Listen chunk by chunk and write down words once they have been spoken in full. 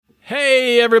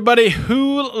Hey, everybody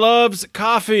who loves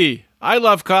coffee. I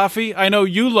love coffee. I know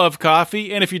you love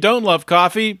coffee. And if you don't love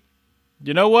coffee,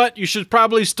 you know what? You should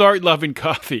probably start loving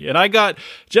coffee. And I got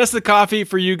just the coffee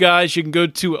for you guys. You can go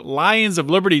to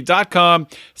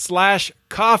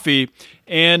lionsofliberty.com/coffee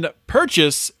and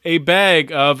purchase a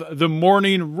bag of the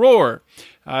Morning Roar.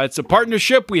 It's a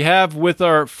partnership we have with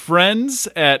our friends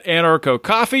at Anarcho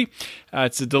Coffee.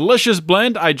 It's a delicious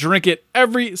blend. I drink it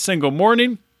every single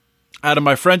morning out of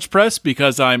my French press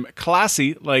because I'm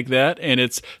classy like that, and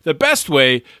it's the best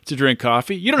way to drink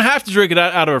coffee. You don't have to drink it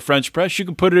out of a French press. You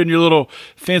can put it in your little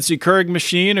fancy Keurig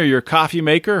machine or your coffee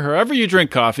maker. However you drink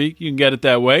coffee, you can get it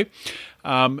that way.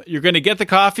 You're going to get the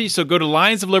coffee, so go to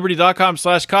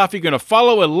lionsofliberty.com/coffee. You're going to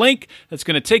follow a link that's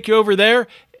going to take you over there,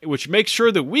 which makes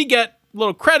sure that we get a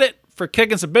little credit for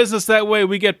kicking some business that way.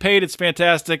 We get paid. It's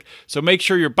fantastic. So make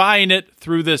sure you're buying it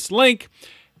through this link.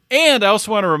 And I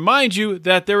also want to remind you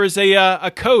that there is a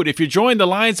code. If you join the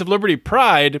Lions of Liberty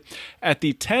Pride at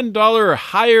the $10 or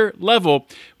higher level,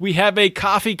 we have a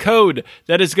coffee code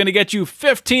that is going to get you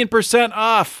 15%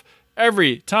 off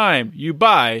every time you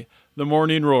buy the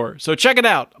Morning Roar. So check it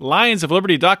out,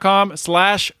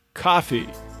 lionsofliberty.com/coffee.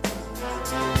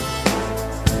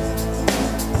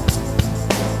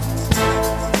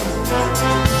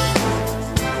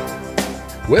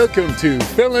 Welcome to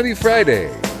Felony Friday,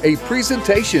 a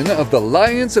presentation of the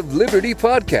Lions of Liberty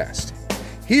podcast.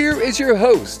 Here is your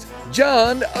host,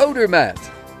 John Odermatt.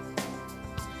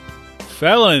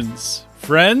 Felons,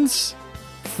 friends,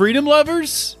 freedom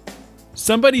lovers,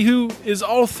 somebody who is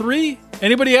all three?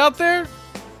 Anybody out there?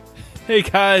 Hey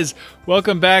guys,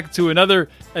 welcome back to another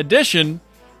edition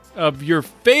of your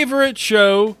favorite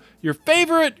show, your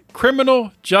favorite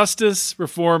criminal justice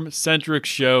reform centric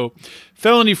show,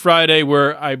 Felony Friday,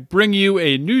 where I bring you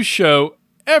a new show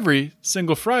every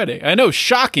single Friday. I know,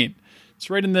 shocking. It's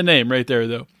right in the name right there,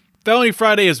 though. Felony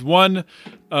Friday is one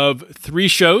of three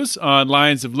shows on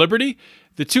Lions of Liberty.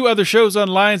 The two other shows on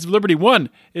Lions of Liberty, one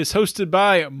is hosted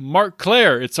by Mark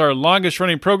Claire. It's our longest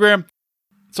running program.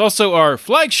 It's also our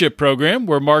flagship program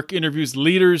where Mark interviews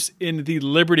leaders in the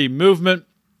Liberty movement.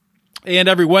 And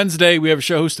every Wednesday, we have a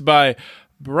show hosted by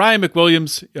Brian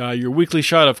McWilliams, your weekly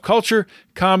shot of culture,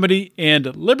 comedy,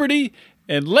 and liberty.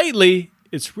 And lately,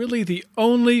 it's really the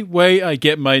only way I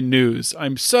get my news.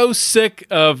 I'm so sick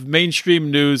of mainstream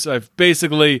news, I've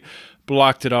basically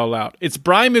blocked it all out. It's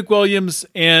Brian McWilliams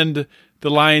and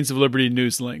the Lions of Liberty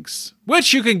news links,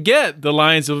 which you can get the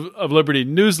Lions of Liberty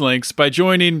news links by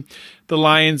joining the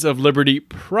Lions of Liberty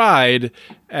Pride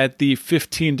at the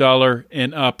 $15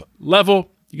 and up level.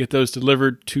 You get those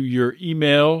delivered to your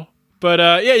email.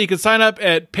 But you can sign up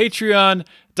at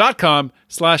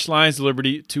patreon.com/Lions of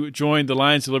Liberty to join the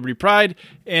Lions of Liberty Pride.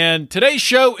 And today's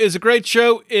show is a great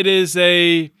show. It is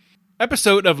a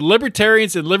episode of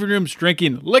Libertarians in Living Rooms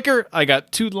Drinking Liquor. I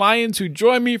got two Lions who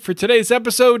join me for today's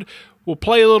episode. We'll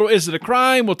play a little Is It a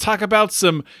Crime? We'll talk about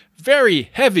some very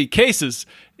heavy cases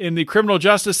in the criminal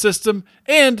justice system.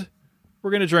 And we're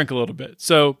going to drink a little bit.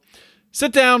 So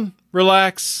sit down,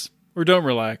 relax. Or don't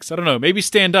relax. I don't know. Maybe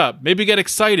stand up. Maybe get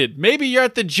excited. Maybe you're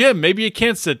at the gym. Maybe you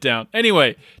can't sit down.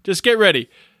 Anyway, just get ready.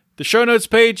 The show notes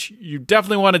page, you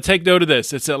definitely want to take note of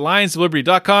this. It's at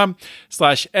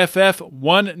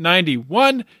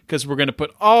lionsofliberty.com/FF191 because we're going to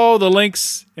put all the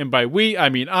links, and by we, I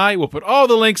mean I, will put all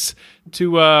the links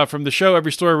to from the show,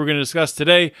 every story we're going to discuss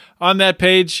today on that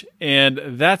page. And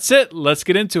that's it. Let's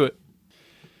get into it.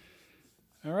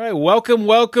 All right, welcome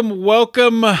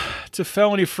to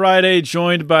Felony Friday,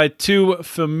 joined by two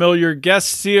familiar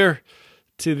guests here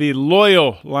to the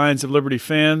loyal Lions of Liberty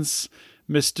fans,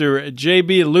 Mr.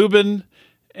 J.B. Lubin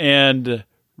and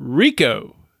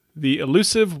Rico, the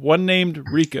elusive one-named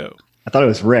Rico. I thought it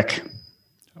was Rick.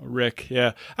 Oh, Rick,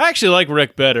 yeah. I actually like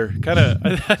Rick better.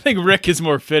 I think Rick is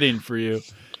more fitting for you.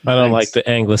 I don't like the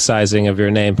anglicizing of your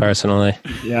name, personally.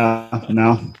 Yeah,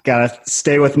 no. Got to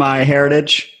stay with my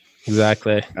heritage.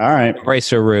 Exactly. All right.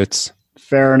 Embrace your roots.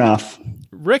 Fair enough.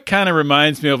 Rick kind of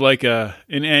reminds me of like an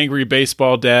angry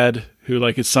baseball dad who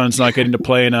like his son's not getting to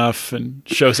play enough and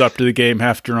shows up to the game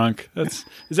half drunk. Is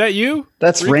that you?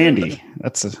 That's Rico? Randy.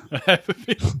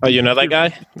 Oh, you know that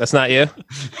guy? That's not you?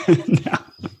 No,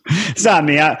 it's not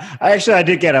me. I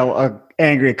did get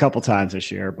angry a couple times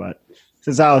this year, but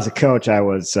since I was a coach, I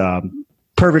was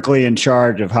perfectly in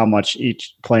charge of how much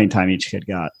each playing time each kid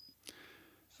got.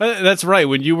 That's right.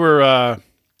 When you were up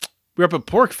at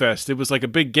PorcFest, it was like a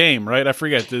big game, right? I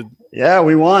forget. Yeah,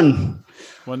 we won.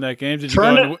 Won that game? Did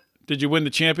you win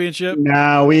the championship?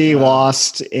 No, we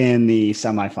lost in the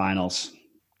semifinals.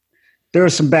 There were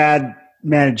some bad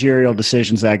managerial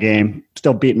decisions that game.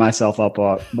 Still beating myself up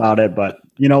about it, but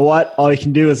you know what? All you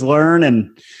can do is learn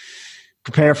and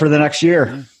prepare for the next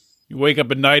year. You wake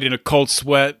up at night in a cold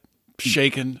sweat,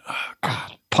 shaking. Oh,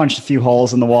 God. Punch a few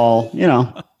holes in the wall. You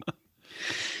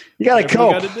got to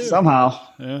cope somehow.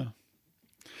 Yeah.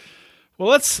 Well,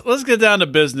 let's get down to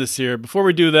business here. Before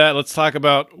we do that, let's talk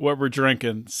about what we're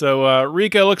drinking. So,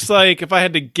 Rika, looks like if I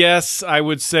had to guess, I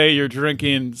would say you're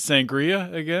drinking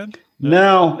sangria again.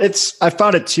 No, I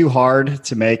found it too hard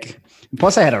to make.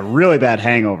 Plus, I had a really bad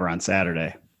hangover on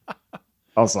Saturday.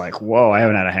 I was like, whoa, I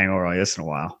haven't had a hangover like this in a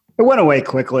while. It went away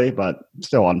quickly, but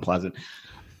still unpleasant.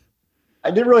 I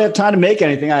didn't really have time to make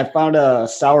anything. I found a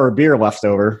sour beer left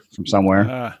over from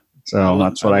somewhere. So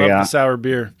that's what I got. The sour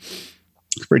beer.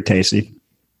 It's pretty tasty.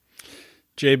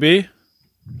 JB,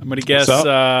 I'm going to guess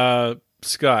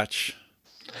Scotch.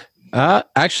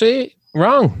 Actually,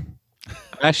 wrong.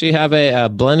 I actually have a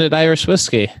blended Irish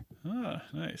whiskey. Oh,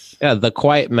 nice. Yeah, the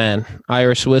Quiet Man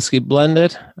Irish whiskey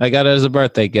blended. I got it as a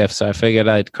birthday gift, so I figured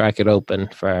I'd crack it open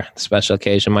for a special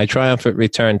occasion. My triumphant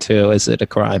return to Is It a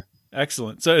Crime?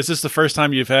 Excellent. So is this the first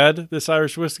time you've had this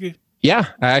Irish whiskey? Yeah,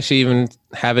 I actually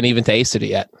haven't even tasted it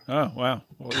yet. Oh, wow.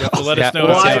 Well, you have to let us know.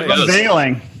 Live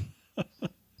unveiling.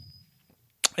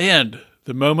 And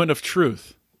the moment of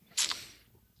truth.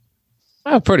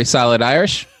 Oh, pretty solid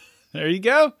Irish. There you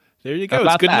go.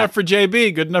 It's good enough for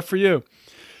JB. Good enough for you.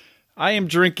 I am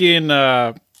drinking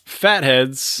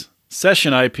Fatheads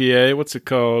Session IPA. What's it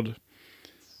called?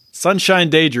 Sunshine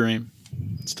Daydream.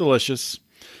 It's delicious.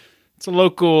 It's a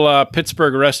local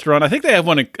Pittsburgh restaurant. I think they have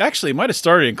one. Actually, it might have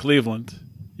started in Cleveland.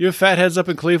 You have Fatheads up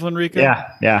in Cleveland, Rika?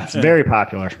 Yeah. It's very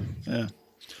popular. Yeah.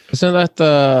 Isn't that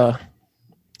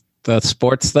the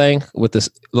sports thing with the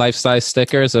life-size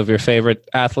stickers of your favorite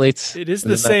athletes? It is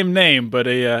the same name, but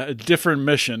a different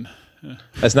mission.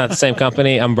 That's not the same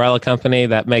company, umbrella company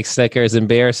that makes stickers and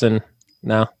beers and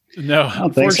no? No,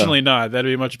 unfortunately not. That'd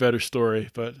be a much better story,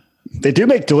 but they do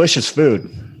make delicious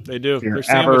food. They do. Their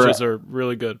sandwiches are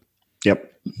really good.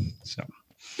 Yep. So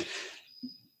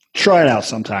try it out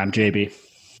sometime, JB.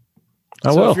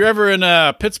 If you're ever in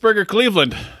Pittsburgh or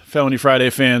Cleveland, Felony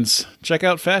Friday fans, check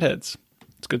out Fatheads.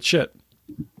 It's good shit.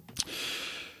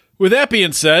 With that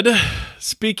being said,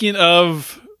 speaking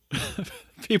of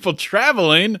people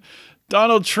traveling,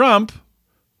 Donald Trump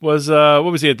was, what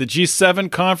was he at the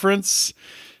G7 conference?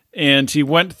 And he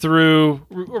went through,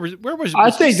 where was I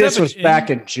think this was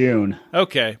back in June.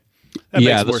 Okay.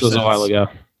 Yeah, this was a while ago.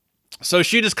 So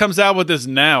she just comes out with this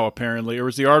now, apparently, or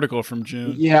was the article from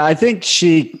June? Yeah, I think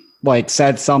she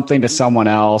said something to someone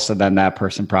else, and then that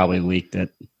person probably leaked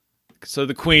it. So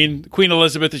the Queen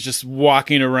Elizabeth is just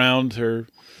walking around her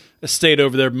estate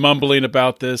over there, mumbling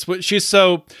about this.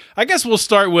 I guess we'll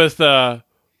start with, we'll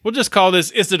just call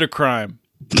this, Is It a Crime?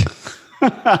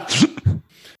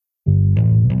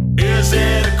 Is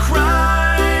it a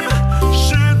crime?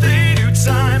 Should they do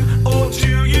time? Or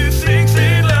do you think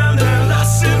they learned their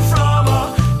lesson from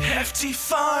a hefty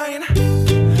fine?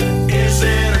 Is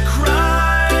it a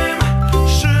crime?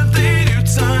 Should they do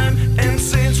time? And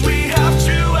since we have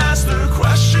to ask the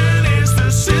question, is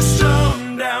the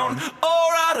system down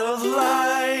or out of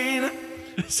line?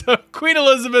 So Queen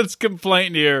Elizabeth's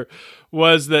complaint here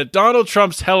was that Donald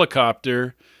Trump's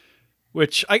helicopter,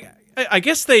 which I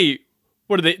guess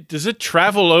does it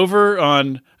travel over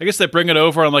on, I guess they bring it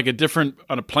over on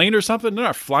on a plane or something? They're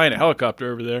not flying a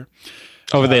helicopter over there.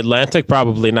 Over the Atlantic?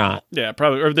 Probably not. Yeah,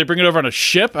 probably. Or they bring it over on a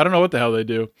ship? I don't know what the hell they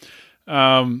do.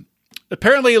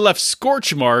 Apparently it left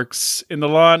scorch marks in the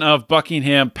lawn of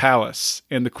Buckingham Palace.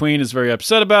 And the Queen is very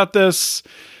upset about this.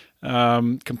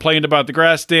 Complained about the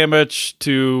grass damage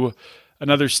to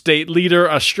another state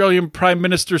leader, Australian Prime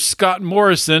Minister Scott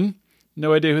Morrison.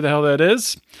 No idea who the hell that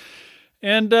is.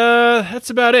 And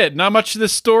that's about it. Not much to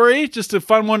this story. Just a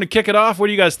fun one to kick it off. What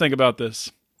do you guys think about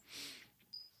this?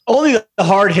 Only the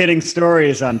hard-hitting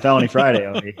stories on Felony Friday,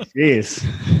 Odie. Jeez.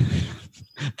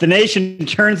 The nation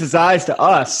turns its eyes to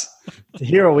us to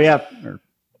hear what we have, or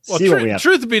see what we have.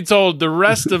 Truth be told, the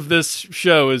rest of this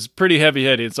show is pretty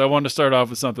heavy-headed, so I wanted to start off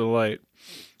with something light.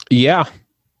 Yeah.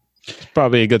 It's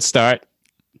probably a good start.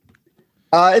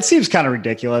 It seems kind of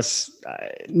ridiculous.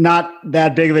 Not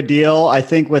that big of a deal. I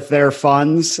think with their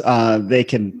funds, they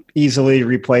can easily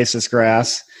replace this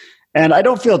grass. And I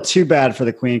don't feel too bad for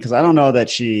the Queen because I don't know that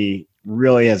she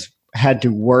really has had to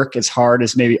work as hard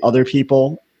as maybe other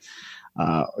people.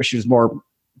 Or she was more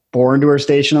born to her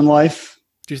station in life.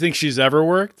 Do you think she's ever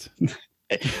worked?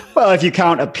 Well, if you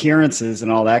count appearances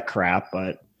and all that crap,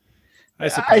 but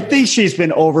I think she's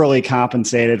been overly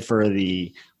compensated for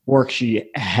the work she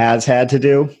has had to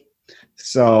do.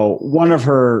 So one of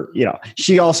her,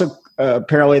 she also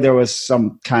apparently there was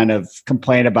some kind of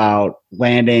complaint about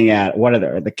landing at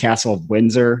the Castle of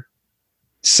Windsor.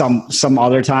 some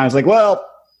other times, like, well,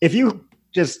 if you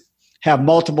just have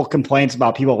multiple complaints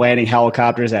about people landing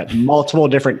helicopters at multiple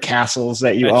different castles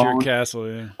that you At own, your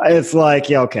castle, yeah. it's like,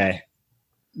 yeah, okay,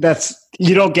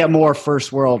 you don't get more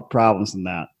first world problems than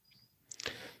that.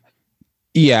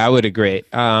 Yeah, I would agree.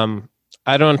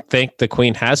 I don't think the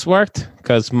queen has worked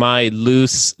because my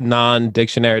loose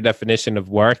non-dictionary definition of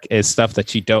work is stuff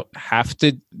that you don't have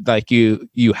to, like you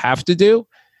have to do.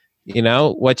 You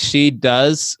know, what she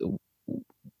does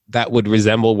that would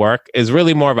resemble work is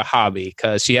really more of a hobby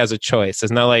because she has a choice.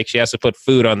 It's not like she has to put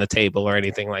food on the table or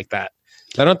anything like that.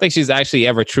 I don't think she's actually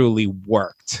ever truly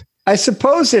worked. I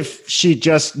suppose if she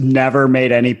just never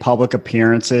made any public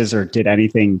appearances or did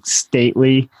anything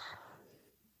stately,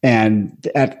 and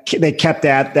they kept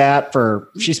at that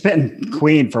she's been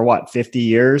queen for what, 50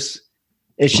 years?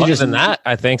 Is she More just than that?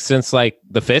 I think since like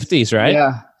the 50s, right?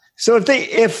 Yeah. So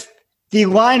if the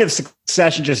line of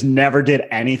succession just never did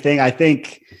anything, I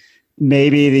think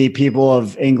maybe the people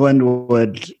of England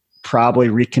would probably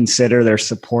reconsider their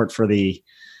support for the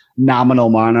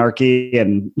nominal monarchy,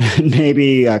 and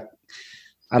maybe I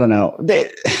don't know,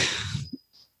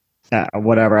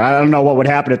 whatever. I don't know what would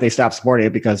happen if they stopped supporting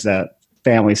it, because that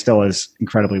family still is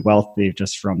incredibly wealthy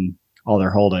just from all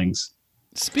their holdings.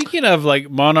 Speaking of like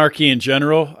monarchy in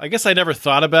general, I guess I never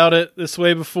thought about it this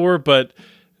way before, but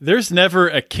there's never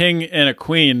a king and a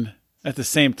queen at the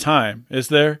same time, is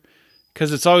there?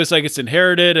 Because it's always like it's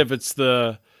inherited. If it's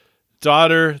the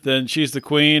daughter, then she's the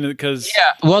queen. Because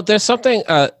well, there's something.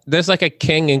 There's like a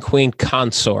king and queen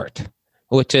consort,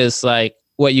 which is like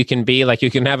what you can be. Like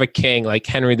you can have a king like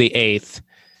Henry VIII,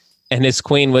 and his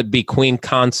queen would be queen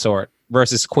consort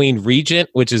versus queen regent,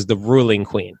 which is the ruling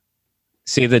queen.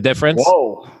 See the difference?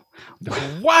 Whoa.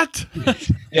 what?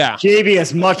 Yeah. JB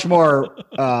is much more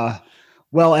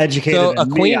well educated. So a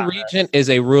queen regent is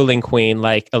a ruling queen,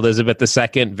 like Elizabeth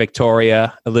II,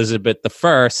 Victoria, Elizabeth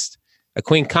I. A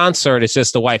queen consort is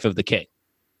just the wife of the king.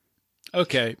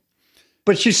 Okay.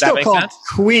 But she's That still makes called sense?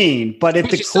 queen. But if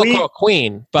She's still called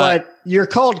queen, but you're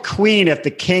called queen if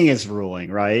the king is ruling,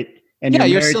 right? And yeah,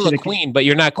 you're married still to a the queen, but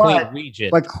you're not queen But-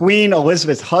 regent. But Queen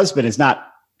Elizabeth's husband is not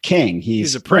king.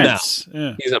 He's a prince.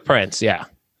 Yeah. He's a prince, yeah.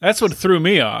 That's what threw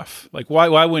me off. Like, why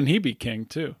wouldn't he be king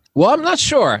too? Well, I'm not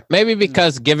sure. Maybe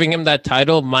because giving him that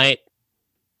title might,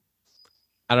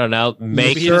 I don't know,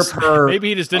 make Maybe he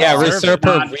just didn't usurp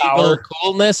her regal power.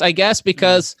 coolness, I guess,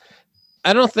 because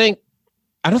I don't think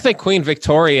Queen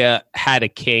Victoria had a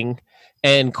king,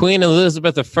 and Queen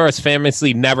Elizabeth I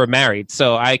famously never married.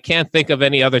 So I can't think of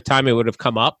any other time it would have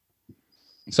come up.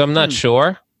 So I'm not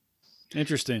sure.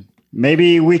 Interesting.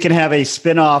 Maybe we can have a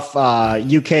spin-off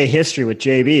UK history with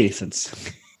JB,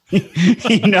 since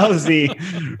he knows the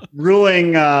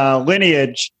ruling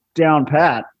lineage down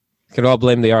pat. Could all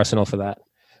blame the Arsenal for that.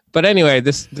 But anyway,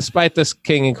 despite this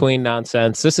king and queen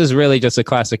nonsense, this is really just a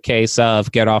classic case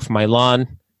of get off my lawn.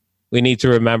 We need to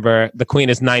remember the queen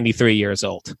is 93 years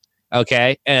old.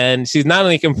 Okay. And she's not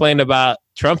only complained about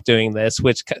Trump doing this,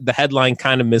 which the headline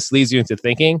kind of misleads you into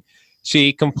thinking.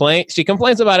 She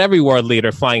complains about every world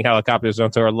leader flying helicopters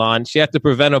onto her lawn. She had to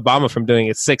prevent Obama from doing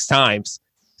it 6 times.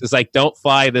 It's like, don't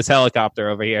fly this helicopter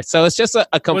over here. So it's just Was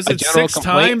a it general 6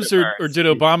 complaint times, of or hers. did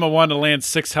Obama want to land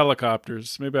 6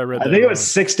 helicopters? Maybe I read that. I think it wrong. was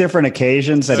 6 different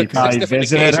occasions that he Six probably different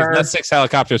visited occasions, her. not 6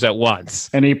 helicopters at once.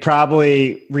 And he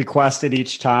probably requested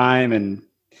each time. And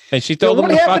And she told What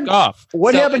him to happened- fuck off.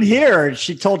 what So- happened here?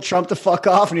 She told Trump to fuck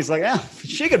off, and he's like, "Yeah,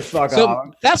 she could fuck So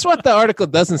off." that's what the article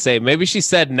doesn't say. Maybe she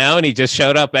said no and he just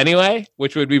showed up anyway,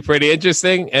 which would be pretty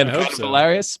interesting and I hope kind of so.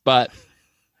 hilarious, but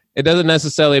it doesn't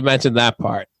necessarily mention that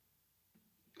part.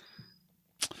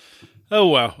 Oh,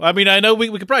 well. I mean, I know we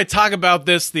could probably talk about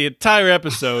this the entire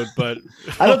episode, but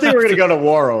I don't think we're going to go to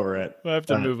war over it. we'll have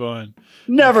to move on.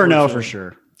 Never know for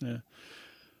sure.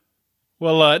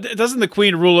 Well, doesn't the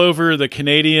Queen rule over the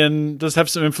Canadian? Does have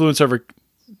some influence over?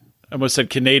 I almost said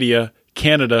Canada.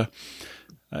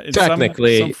 In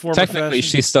Technically, some form or fashion?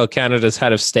 she's still Canada's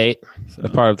head of state, a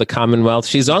part of the Commonwealth.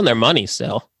 She's on their money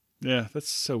still. Yeah, that's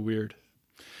so weird.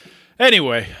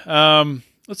 Anyway,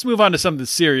 let's move on to something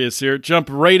serious here. Jump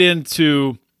right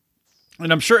into,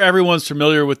 and I'm sure everyone's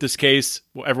familiar with this case.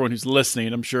 Well, everyone who's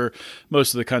listening, I'm sure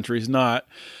most of the country is not.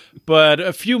 But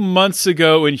a few months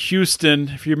ago in Houston,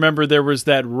 if you remember, there was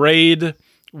that raid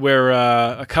where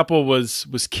a couple was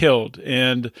killed,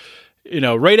 and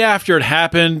right after it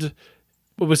happened,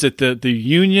 what was it? The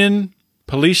Union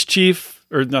police chief,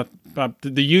 or not?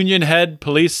 The Union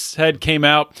police head came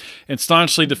out and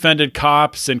staunchly defended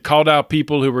cops and called out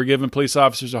people who were giving police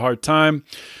officers a hard time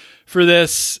for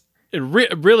this. It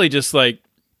really just it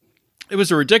was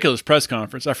a ridiculous press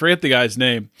conference. I forget the guy's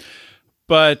name,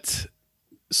 but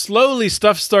slowly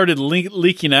stuff started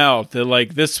leaking out that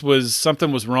like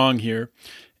something was wrong here.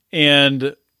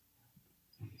 And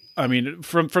I mean,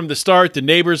 from the start, the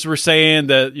neighbors were saying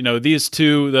that, these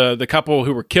two, the couple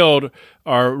who were killed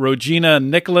are Rogina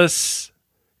Nicholas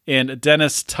and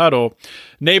Dennis Tuttle.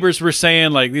 Neighbors were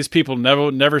saying like these people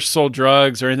never sold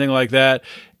drugs or anything like that.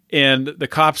 And the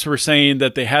cops were saying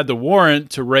that they had the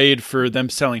warrant to raid for them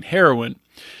selling heroin.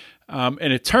 And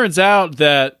it turns out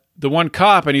that the one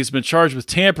cop, and he's been charged with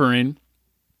tampering,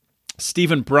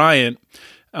 Stephen Bryant,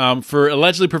 for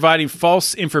allegedly providing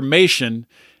false information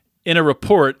in a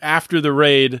report after the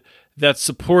raid that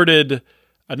supported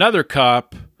another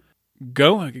cop,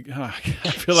 I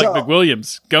feel like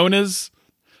McWilliams, Gones,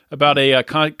 about a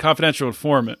confidential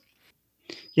informant.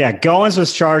 Yeah, Goins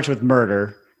was charged with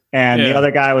murder, and the other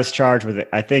guy was charged with,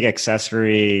 I think,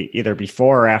 accessory either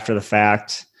before or after the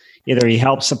fact. Either he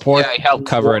helped support, he helped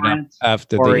cover it up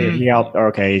after he helped.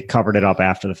 Okay, he covered it up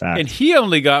after the fact. And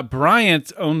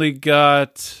Bryant only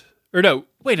got,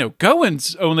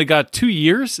 Goins only got 2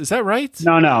 years. Is that right?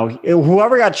 No.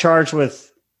 Whoever got charged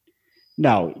with,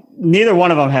 neither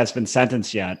one of them has been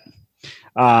sentenced yet.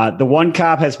 The one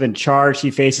cop has been charged.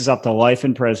 He faces up to life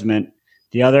imprisonment.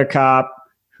 The other cop,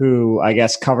 who I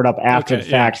guess covered up after the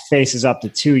fact, faces up to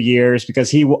 2 years because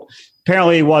he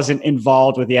apparently wasn't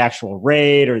involved with the actual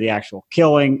raid or the actual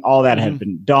killing. All that had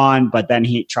been done, but then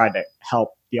he tried to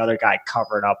help the other guy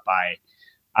cover it up by,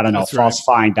 I don't know,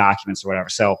 falsifying documents or whatever.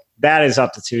 So that is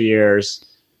up to 2 years.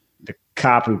 The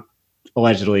cop who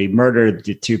allegedly murdered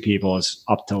the two people is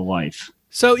up to life.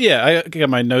 So I got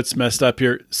my notes messed up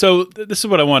here. So this is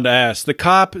what I wanted to ask. The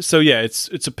cop, it's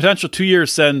a potential 2-year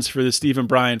sentence for the Stephen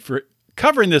Bryant for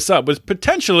covering this up. With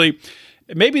potentially,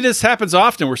 maybe this happens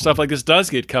often where stuff like this does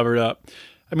get covered up.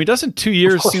 I mean, doesn't 2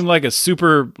 years seem like a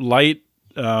super light?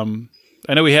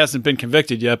 I know he hasn't been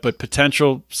convicted yet, but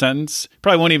potential sentence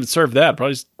probably won't even serve that.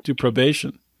 Probably just do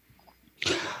probation.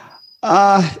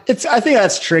 I think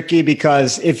that's tricky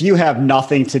because if you have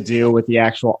nothing to do with the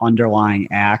actual underlying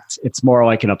act, it's more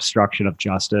like an obstruction of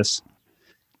justice.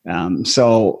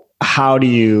 So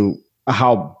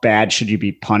how bad should you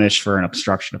be punished for an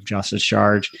obstruction of justice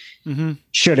charge? Mm-hmm.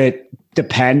 Should it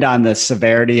depend on the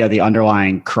severity of the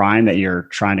underlying crime that you're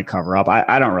trying to cover up?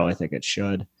 I don't really think it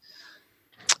should.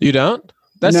 You don't?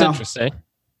 That's interesting.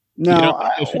 No,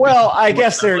 I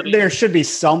guess there should be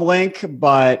some link,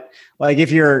 but like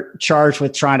if you're charged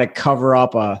with trying to cover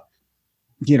up a,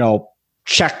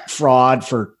 check fraud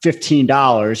for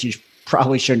 $15, you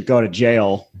probably shouldn't go to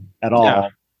jail at all. Yeah.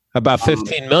 About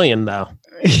 15 million though.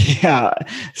 Yeah.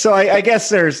 So I guess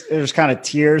there's kind of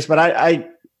tiers, but I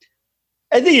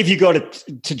think if you go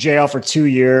to jail for 2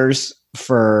 years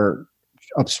for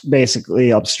basically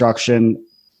obstruction,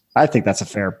 I think that's a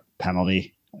fair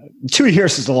penalty. 2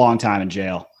 years is a long time in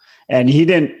jail, and he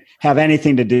didn't have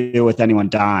anything to do with anyone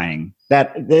dying.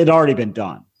 That it had already been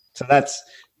done. So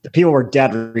the people were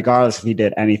dead regardless if he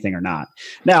did anything or not.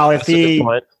 Now,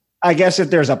 I guess if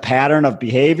there's a pattern of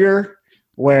behavior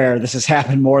where this has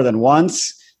happened more than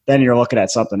once, then you're looking at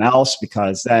something else,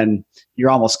 because then you're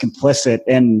almost complicit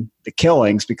in the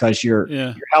killings because you're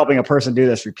helping a person do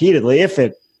this repeatedly.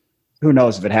 Who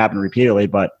knows if it happened repeatedly,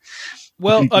 but.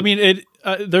 Well, I mean,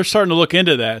 they're starting to look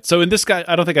into that. So in this guy,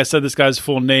 I don't think I said this guy's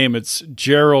full name. It's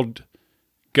Gerald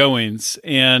Goins.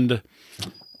 And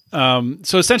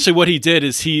so essentially what he did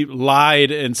is he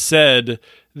lied and said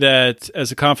that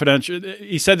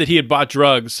he said that he had bought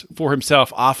drugs for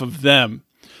himself off of them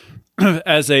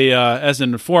as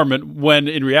an informant, when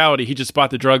in reality he just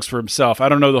bought the drugs for himself. I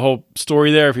don't know the whole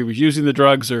story there, if he was using the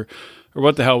drugs or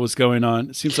what the hell was going on.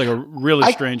 It seems like a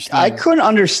really strange thing. I couldn't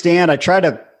understand. I tried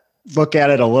to look at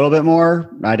it a little bit more.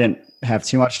 I didn't have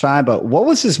too much time, but what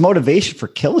was his motivation for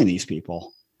killing these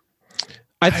people?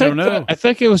 I don't know. I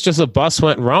think it was just a bus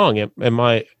went wrong. Am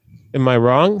I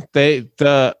wrong? It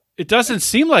doesn't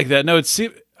seem like that. No,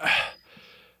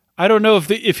 I don't know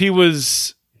if he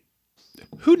was.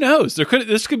 Who knows?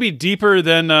 This could be deeper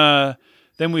than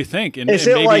we think. Is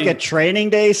it like a training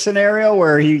day scenario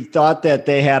where he thought that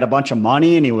they had a bunch of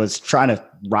money and he was trying to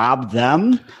rob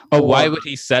them? Oh, why would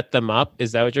he set them up?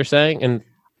 Is that what you're saying? And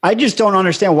I just don't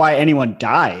understand why anyone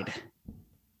died.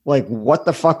 Like, what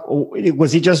the fuck?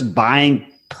 Was he just buying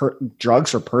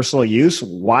drugs for personal use?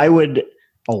 Why would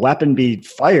a weapon be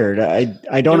fired?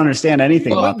 I don't understand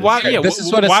anything about this.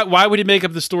 Why would he make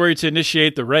up the story to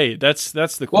initiate the raid? That's the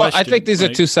question. Well, I think these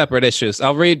are two separate issues.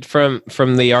 I'll read from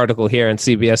the article here in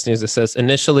CBS News. It says,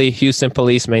 initially, Houston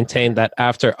police maintained that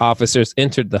after officers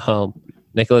entered the home,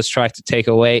 Nicholas tried to take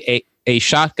away a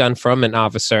shotgun from an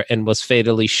officer and was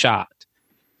fatally shot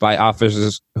by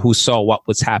officers who saw what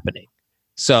was happening.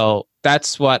 So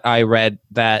that's what I read,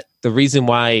 that the reason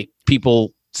why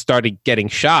people started getting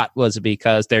shot was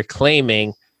because they're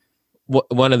claiming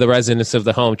one of the residents of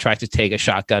the home tried to take a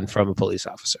shotgun from a police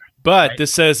officer. But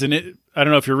this says, I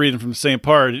don't know if you're reading from the same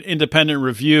part, an independent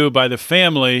review by the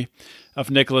family of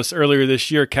Nicholas earlier this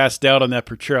year cast doubt on that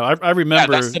portrayal. I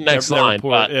remember that's the next that line.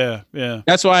 report. Yeah.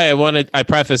 That's why I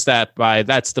prefaced that by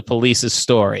that's the police's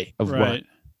story of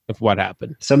what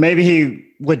happened. So maybe he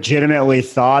legitimately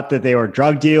thought that they were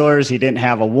drug dealers. He didn't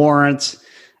have a warrant.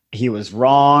 He was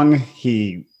wrong.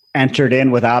 He entered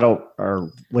in without a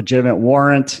legitimate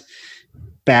warrant.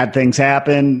 Bad things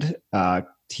happened.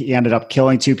 He ended up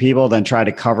killing 2 people, then tried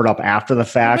to cover it up after the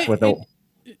fact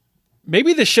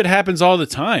Maybe this shit happens all the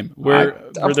time where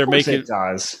they're making it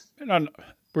does.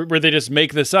 Where they just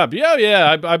make this up.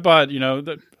 Yeah. I bought,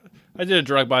 I did a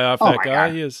drug buy off that guy.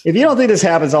 If you don't think this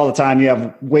happens all the time, you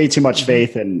have way too much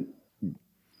faith in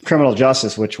criminal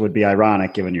justice, which would be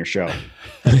ironic given your show.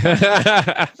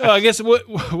 I guess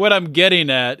what I'm getting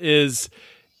at is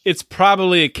it's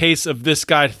probably a case of this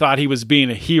guy thought he was being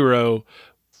a hero.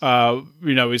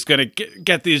 He's going to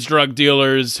get these drug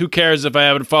dealers. Who cares if I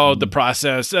haven't followed the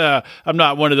process? I'm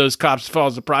not one of those cops who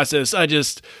follows the process. I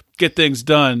just get things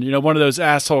done. One of those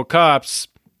asshole cops,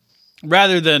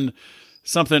 rather than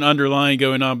something underlying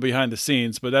going on behind the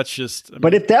scenes. But that's just.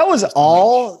 But if that was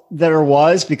all there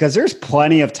was, because there's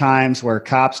plenty of times where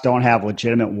cops don't have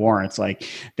legitimate warrants, like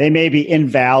they may be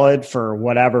invalid for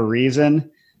whatever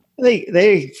reason,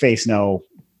 they face no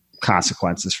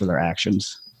consequences for their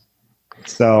actions.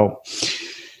 So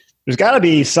there's got to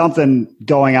be something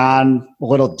going on a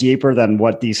little deeper than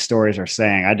what these stories are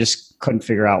saying. I just couldn't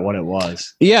figure out what it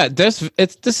was. Yeah, this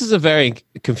is a very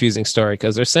confusing story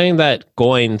because they're saying that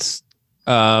Goins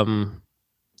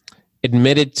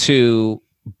admitted to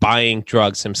buying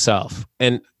drugs himself.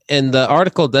 And the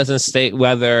article doesn't state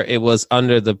whether it was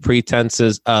under the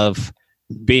pretenses of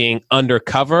being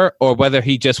undercover or whether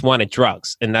he just wanted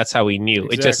drugs and that's how he knew.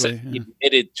 Exactly, it just said he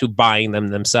admitted to buying them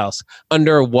themselves.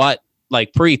 Under what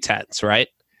pretense, right?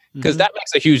 Because that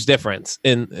makes a huge difference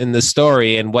in the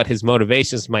story and what his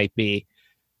motivations might be.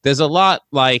 There's a lot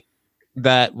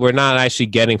that we're not actually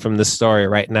getting from the story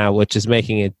right now, which is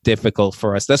making it difficult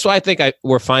for us. That's why I think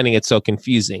we're finding it so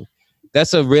confusing.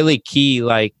 That's a really key,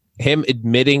 him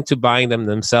admitting to buying them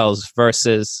themselves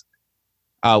versus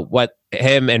what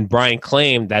him and Brian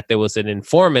claimed, that there was an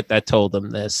informant that told them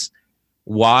this.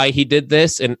 Why he did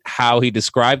this and how he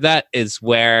described that is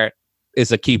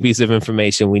a key piece of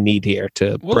information we need here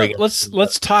to bring.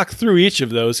 Let's talk through each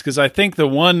of those, because I think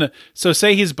so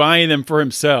say he's buying them for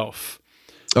himself.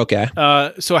 Okay.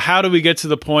 So how do we get to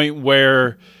the point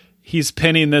where he's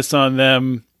pinning this on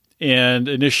them and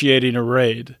initiating a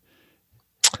raid?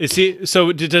 Does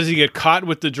he get caught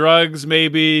with the drugs?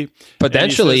 Maybe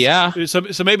potentially, yeah.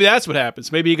 So maybe that's what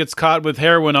happens. Maybe he gets caught with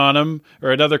heroin on him,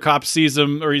 or another cop sees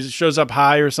him, or he shows up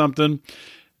high or something,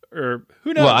 or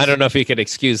who knows? Well, I don't know if he could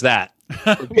excuse that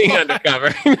for being undercover.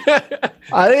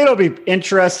 I think it'll be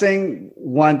interesting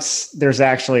once there's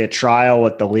actually a trial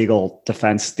what the legal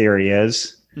defense theory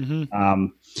is. Mm-hmm.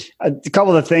 A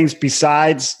couple of the things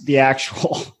besides the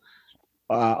actual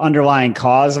underlying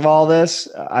cause of all this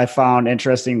I found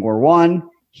interesting were, one,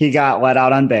 he got let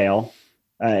out on bail.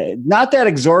 Not that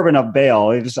exorbitant of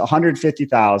bail. It was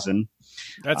 $150,000.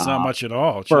 That's not much at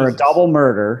all. For Jesus. a double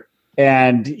murder.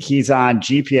 And he's on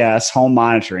GPS home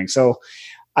monitoring. So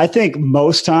I think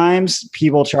most times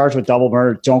people charged with double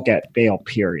murder don't get bail,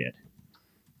 period.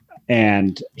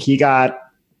 And he got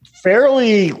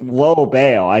fairly low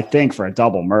bail, I think, for a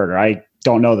double murder. I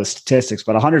don't know the statistics,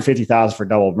 but $150,000 for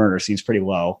double murder seems pretty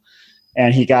low.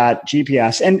 And he got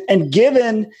GPS. And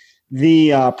given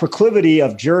the proclivity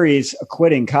of juries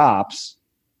acquitting cops,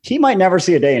 he might never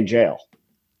see a day in jail.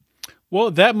 Well,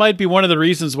 that might be one of the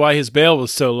reasons why his bail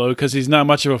was so low, because he's not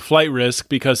much of a flight risk,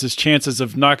 because his chances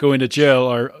of not going to jail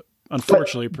are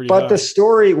unfortunately pretty high. But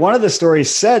one of the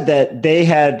stories said that they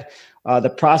had the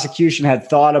prosecution had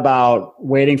thought about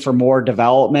waiting for more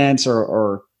developments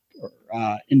or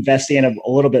investigating a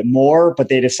little bit more, but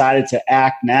they decided to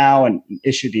act now and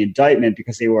issue the indictment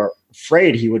because they were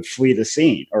afraid he would flee the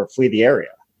scene or flee the area.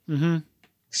 Mm-hmm.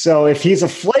 So if he's a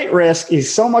flight risk,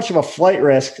 he's so much of a flight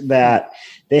risk that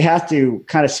they have to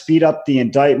kind of speed up the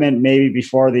indictment maybe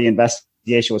before the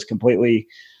investigation was completely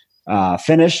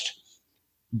finished.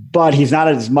 But he's not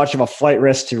as much of a flight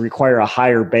risk to require a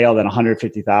higher bail than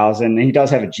 $150,000. And he does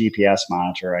have a GPS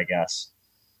monitor, I guess.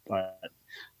 But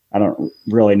I don't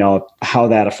really know how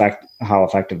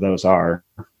effective those are.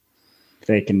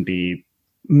 They can be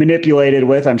manipulated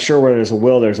with. I'm sure where there's a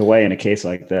will, there's a way in a case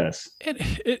like this.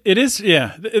 It is,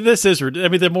 yeah. This is. I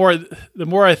mean, the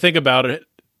more I think about it,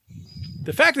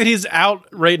 the fact that he's out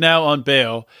right now on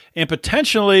bail and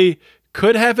potentially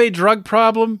could have a drug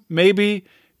problem, maybe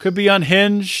could be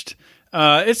unhinged.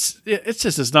 It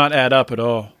just does not add up at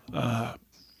all. I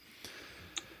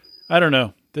don't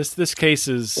know. This case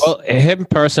is him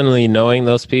personally knowing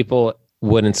those people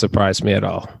wouldn't surprise me at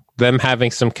all. Them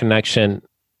having some connection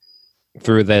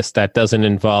through this that doesn't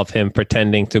involve him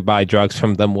pretending to buy drugs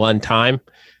from them one time.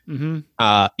 Mm-hmm.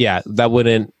 That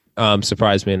wouldn't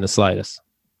surprise me in the slightest.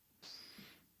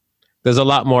 There's a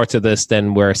lot more to this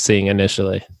than we're seeing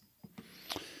initially.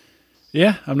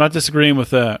 Yeah, I'm not disagreeing with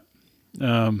that.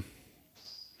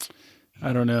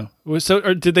 I don't know.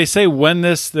 So, did they say when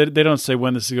this? They don't say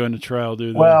when this is going to trial,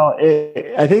 do they? Well,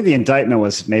 I think the indictment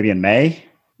was maybe in May.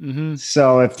 Mm-hmm.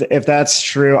 So if that's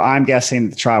true, I'm guessing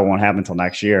the trial won't happen until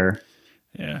next year.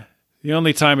 Yeah. The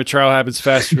only time a trial happens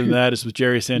faster than that is with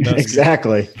Jerry Sandusky.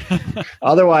 Exactly.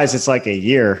 Otherwise, it's like a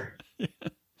year.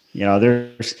 You know,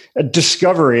 there's a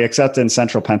discovery, except in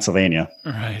central Pennsylvania.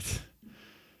 Right.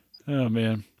 Oh,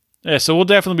 man. Yeah, so we'll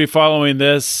definitely be following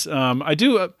this. I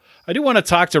do want to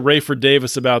talk to Rayford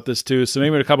Davis about this, too. So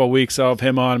maybe in a couple of weeks, I'll have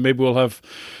him on. Maybe we'll have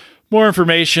more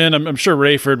information. I'm sure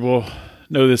Rayford will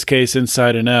know this case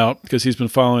inside and out because he's been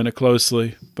following it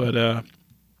closely. But,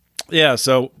 yeah,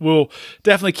 so we'll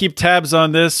definitely keep tabs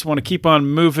on this. Want to keep on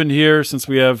moving here since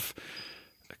we have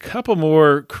a couple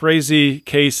more crazy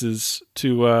cases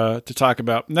to talk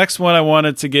about. Next one I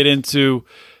wanted to get into.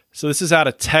 So this is out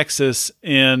of Texas,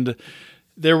 and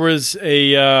there was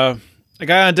a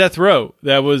guy on death row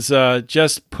that was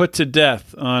just put to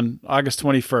death on August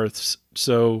 21st.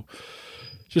 So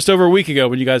just over a week ago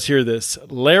when you guys hear this.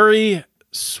 Larry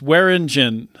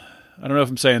Swearingen. I don't know if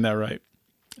I'm saying that right.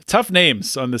 Tough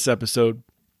names on this episode.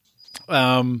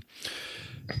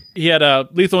 He had a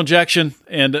lethal injection,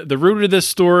 and the root of this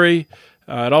story,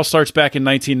 it all starts back in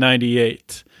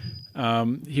 1998.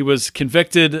 He was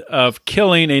convicted of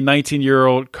killing a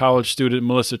 19-year-old college student,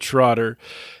 Melissa Trotter.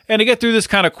 And to get through this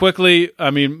kind of quickly, I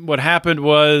mean, what happened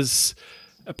was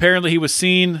apparently he was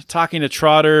seen talking to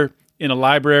Trotter in a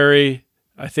library,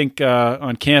 I think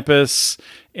on campus,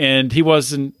 and he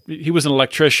was an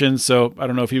electrician, so I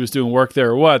don't know if he was doing work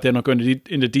there or what. They don't go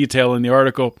into detail in the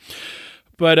article.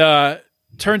 But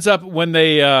turns up when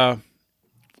they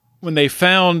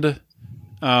found,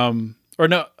 or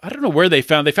no, I don't know where they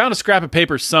found a scrap of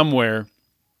paper somewhere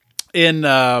in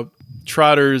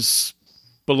Trotter's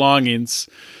belongings.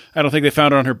 I don't think they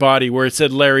found it on her body, where it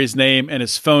said Larry's name and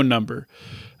his phone number.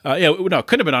 It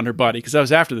couldn't have been on her body because that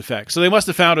was after the fact. So they must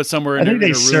have found it somewhere in her room. I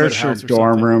think they searched her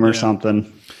dorm room or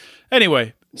something.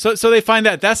 Anyway, so they find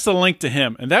that. That's the link to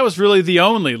him. And that was really the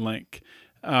only link.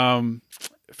 A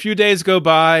few days go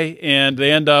by, and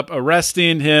they end up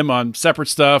arresting him on separate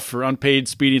stuff for unpaid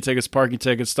speeding tickets, parking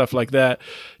tickets, stuff like that,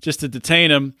 just to detain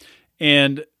him.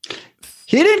 And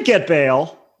he didn't get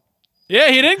bail. Yeah,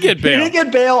 he didn't get bail. He didn't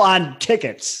get bail on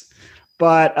tickets.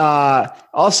 But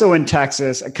also in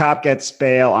Texas, a cop gets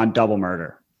bail on double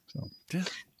murder. So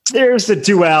there's the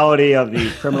duality of the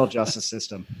criminal justice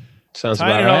system. Sounds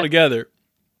tying about it right. all together.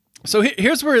 So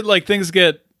here's where things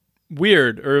get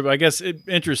weird, or I guess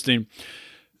interesting.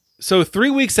 So 3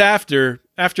 weeks after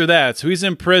that, so he's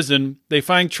in prison. They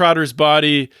find Trotter's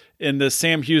body in the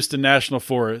Sam Houston National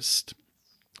Forest.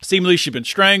 Seemingly, she'd been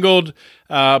strangled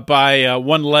by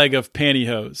one leg of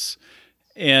pantyhose.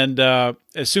 And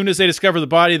as soon as they discover the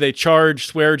body, they charge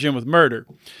Swearingen with murder.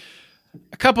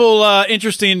 A couple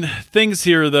interesting things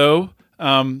here, though.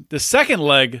 The second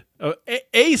leg,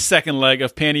 a second leg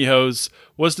of pantyhose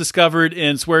was discovered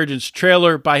in Swearingen's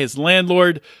trailer by his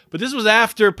landlord. But this was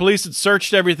after police had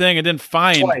searched everything and didn't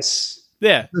find... Twice.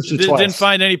 Yeah, didn't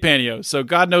find any pantyhose. So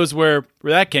God knows where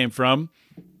that came from.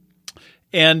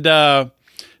 And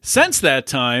since that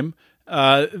time...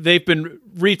 they've been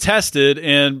retested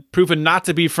and proven not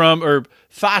to be from, or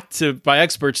thought to by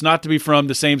experts not to be from,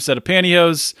 the same set of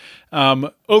pantyhose,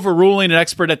 overruling an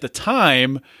expert at the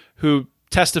time who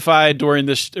testified during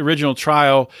this original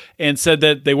trial and said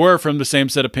that they were from the same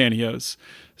set of pantyhose.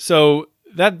 So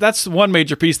that's one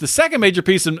major piece. The second major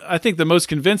piece, and I think the most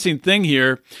convincing thing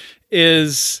here,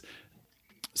 is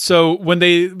so when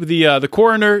the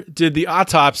coroner did the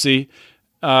autopsy,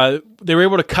 they were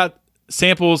able to cut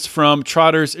samples from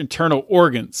Trotter's internal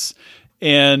organs,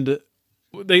 and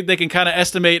they can kind of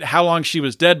estimate how long she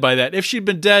was dead by that. If she'd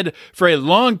been dead for a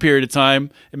long period of time,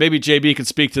 and maybe JB can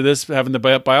speak to this, having the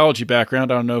biology background.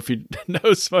 I don't know if he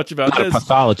knows much about this. Not a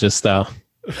pathologist, though.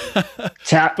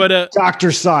 But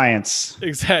Dr. Science.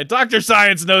 Exactly. Dr.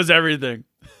 Science knows everything.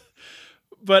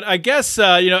 But I guess,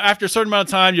 after a certain amount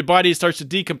of time, your body starts to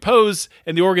decompose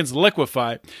and the organs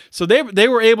liquefy. So they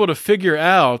were able to figure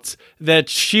out that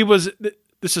she was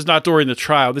this is not during the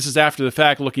trial. This is after the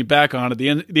fact, looking back on it,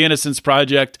 the Innocence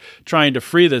Project trying to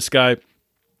free this guy,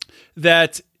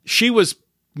 that she was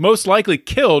most likely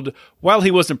killed while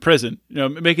he was in prison,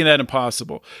 making that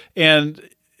impossible. And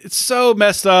it's so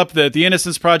messed up that the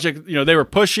Innocence Project, they were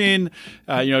pushing,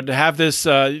 to have this,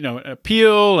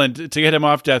 appeal and to get him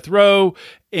off death row.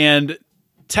 And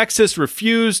Texas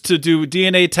refused to do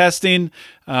DNA testing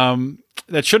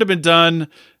that should have been done.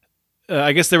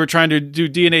 I guess they were trying to do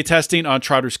DNA testing on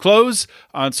Trotter's clothes,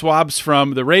 on swabs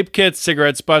from the rape kit,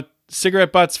 cigarette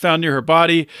butts found near her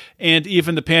body, and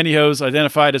even the pantyhose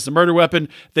identified as the murder weapon.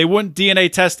 They wouldn't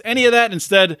DNA test any of that.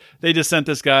 Instead, they just sent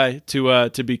this guy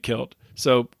to be killed.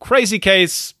 So crazy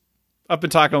case. I've been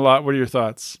talking a lot. What are your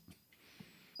thoughts?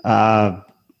 Well,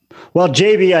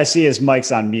 JB, I see his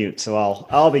mic's on mute, so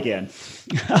I'll begin.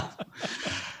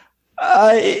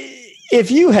 If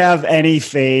you have any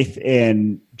faith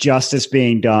in justice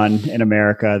being done in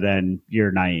America, then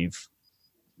you're naive.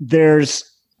 There's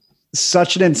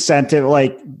such an incentive.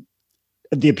 Like,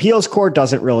 the appeals court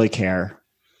doesn't really care.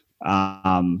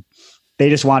 They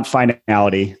just want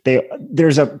finality.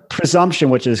 There's a presumption,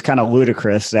 which is kind of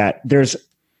ludicrous, that there's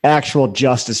actual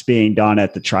justice being done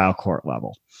at the trial court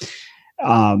level.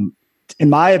 In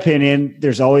my opinion,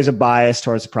 there's always a bias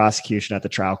towards the prosecution at the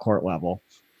trial court level.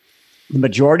 The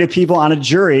majority of people on a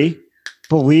jury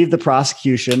believe the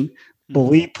prosecution,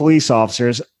 believe police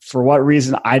officers. For what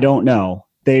reason, I don't know.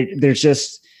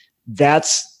 That's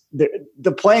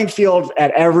the playing field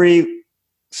at every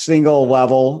single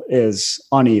level is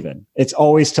uneven. It's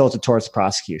always tilted towards the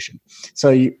prosecution. So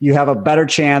you have a better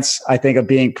chance, I think, of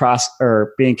being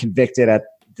convicted at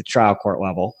the trial court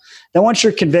level. Then once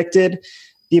you're convicted,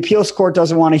 the appeals court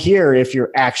doesn't want to hear if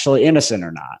you're actually innocent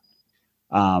or not.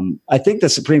 I think the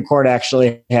Supreme Court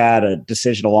actually had a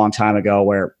decision a long time ago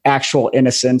where actual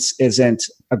innocence isn't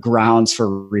a grounds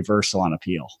for reversal on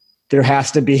appeal. There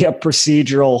has to be a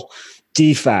procedural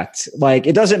defect. Like,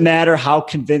 it doesn't matter how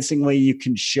convincingly you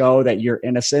can show that you're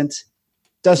innocent.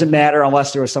 Doesn't matter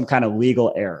unless there was some kind of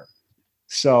legal error.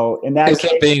 So in that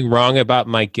case, being wrong about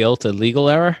my guilt a legal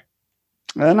error?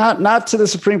 Not to the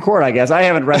Supreme Court, I guess. I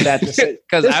haven't read that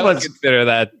because I would consider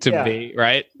that to be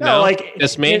right. No, like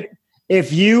just me.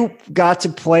 If you got to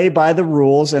play by the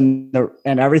rules and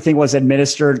everything was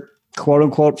administered, quote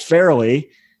unquote, fairly,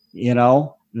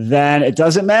 then it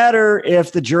doesn't matter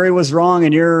if the jury was wrong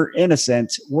and you're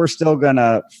innocent. We're still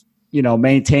gonna,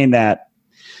 maintain that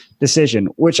decision.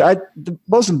 The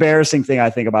most embarrassing thing I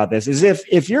think about this is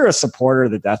if you're a supporter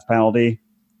of the death penalty,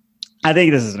 I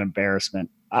think this is an embarrassment.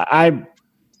 I'm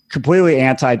completely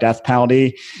anti-death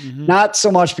penalty, not so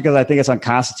much because I think it's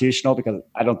unconstitutional, because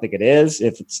I don't think it is.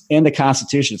 If it's in the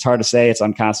Constitution, it's hard to say it's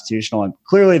unconstitutional. And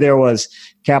clearly there was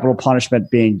capital punishment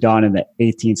being done in the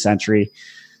 18th century.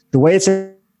 The way it's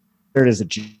is a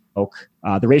joke.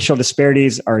 The racial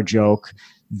disparities are a joke.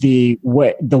 The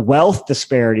wealth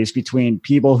disparities between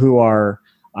people who are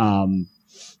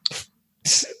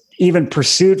even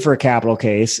pursued for a capital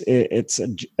case, it's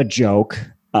a joke.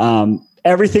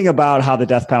 Everything about how the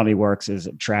death penalty works is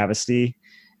a travesty.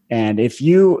 And if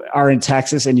you are in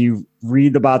Texas and you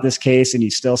read about this case and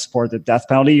you still support the death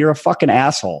penalty, you're a fucking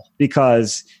asshole,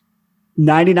 because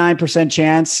 99%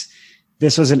 chance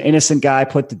this was an innocent guy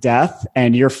put to death,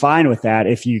 and you're fine with that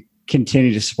if you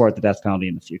continue to support the death penalty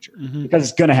in the future, because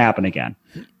it's going to happen again.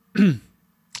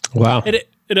 Wow.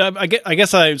 I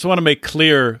guess I just want to make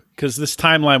clear, because this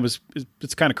timeline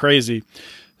it's kind of crazy.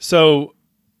 So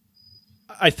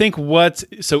I think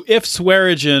if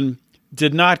Swearingen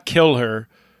did not kill her,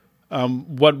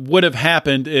 what would have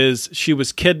happened is she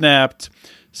was kidnapped,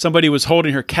 somebody was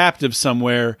holding her captive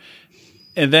somewhere,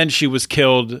 and then she was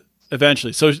killed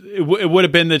eventually. So it would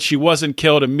have been that she wasn't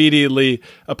killed immediately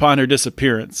upon her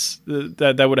disappearance.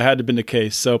 That would have had to have been the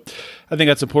case. So I think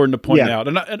that's important to point out.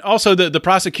 And also the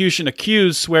prosecution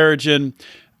accused Swearingen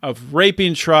of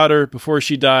raping Trotter before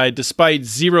she died, despite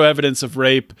zero evidence of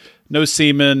rape, no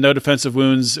semen, no defensive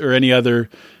wounds, or any other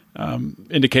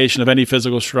indication of any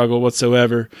physical struggle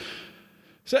whatsoever.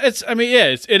 So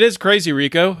it is crazy,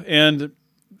 Rico. And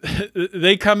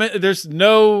they come in,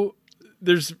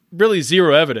 there's really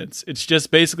zero evidence. It's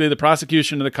just basically the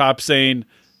prosecution and the cops saying,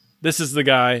 this is the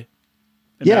guy.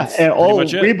 And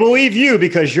we believe you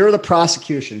because you're the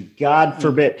prosecution. God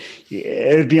forbid.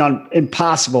 It would be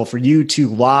impossible for you to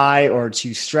lie or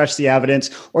to stretch the evidence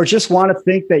or just want to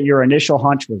think that your initial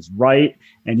hunch was right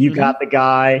and you got the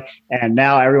guy and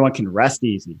now everyone can rest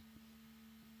easy.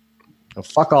 So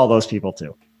fuck all those people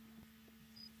too.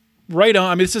 Right on.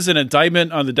 I mean, this is an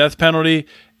indictment on the death penalty,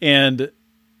 and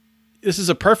this is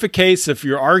a perfect case if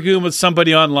you're arguing with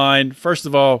somebody online. First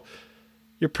of all,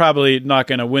 you're probably not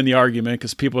going to win the argument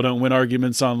because people don't win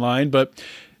arguments online. But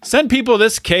send people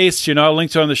this case. I'll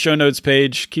link to it on the show notes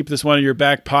page. Keep this one in your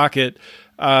back pocket.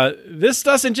 This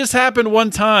doesn't just happen one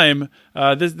time.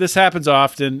 This happens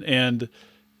often. And,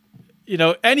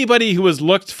 anybody who has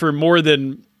looked for more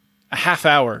than a half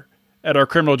hour at our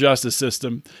criminal justice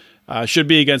system should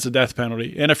be against the death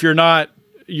penalty. And if you're not,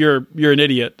 you're an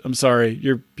idiot. I'm sorry.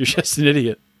 You're just an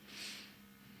idiot.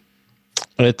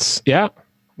 It's,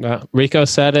 Rico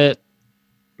said it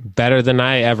better than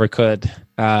I ever could.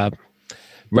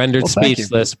 Rendered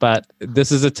speechless, but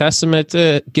this is a testament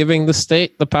to giving the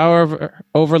state the power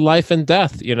over life and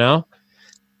death,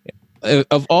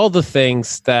 Of all the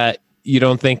things that you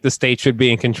don't think the state should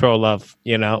be in control of,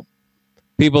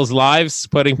 people's lives,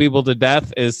 putting people to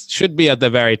death should be at the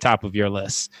very top of your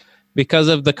list. Because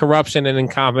of the corruption and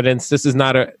incompetence, this is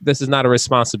not a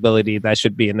responsibility that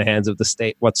should be in the hands of the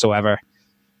state whatsoever.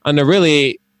 Under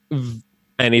really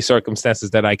any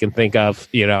circumstances that I can think of,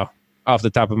 off the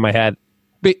top of my head,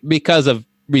 because of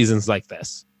reasons like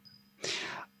this.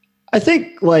 I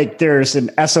think there's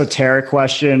an esoteric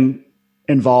question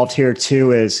involved here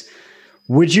too, is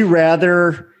would you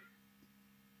rather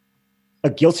a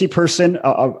guilty person,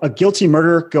 a guilty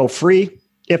murderer go free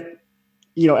if,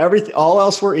 everything, all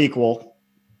else were equal?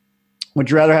 Would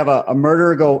you rather have a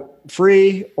murderer go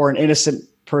free or an innocent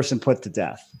person put to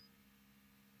death?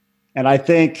 And I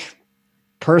think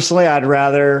personally, I'd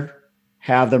rather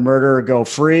have the murderer go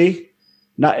free.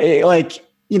 Not you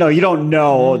don't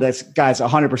know this guy's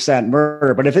 100%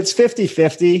 murder, but if it's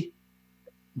 50-50,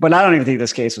 but I don't even think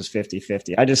this case was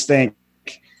 50-50. I just think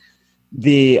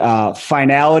the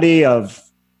finality of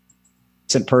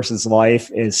a person's life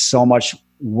is so much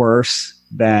worse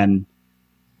than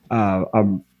a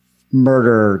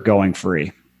murderer going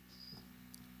free.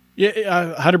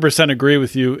 Yeah, I 100% agree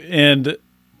with you. And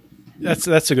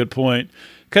that's a good point.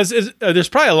 Because there's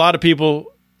probably a lot of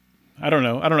people, I don't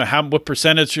know what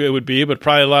percentage it would be, but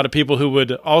probably a lot of people who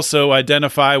would also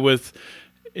identify with,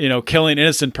 killing an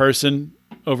innocent person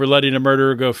over letting a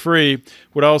murderer go free,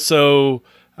 would also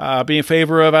be in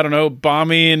favor of,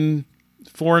 bombing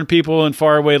foreign people in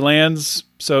faraway lands.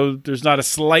 So there's not a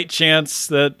slight chance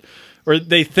that, or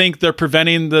they think they're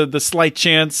preventing the slight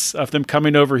chance of them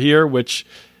coming over here, which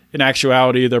in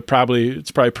actuality, it's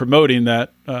probably promoting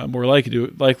that more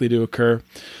likely to occur.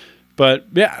 But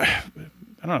yeah,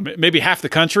 I don't know, maybe half the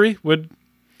country would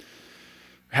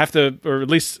have to, or at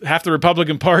least half the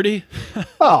Republican Party.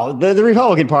 Oh, the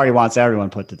Republican Party wants everyone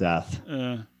put to death.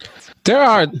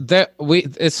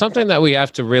 It's something that we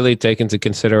have to really take into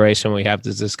consideration when we have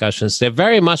these discussions. There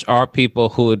very much are people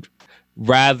who would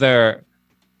rather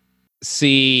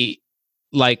put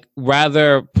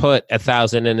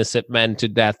 1,000 innocent men to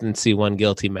death than see one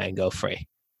guilty man go free.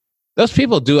 Those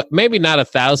people do, maybe not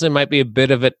 1,000, might be a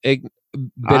bit of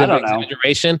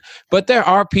exaggeration, but there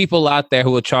are people out there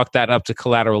who will chalk that up to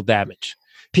collateral damage.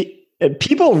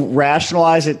 People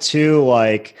rationalize it too,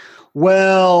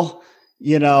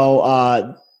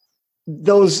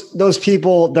 those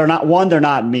people, they're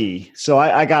not me. So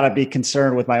I got to be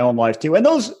concerned with my own life too. And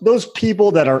those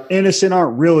people that are innocent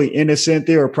aren't really innocent.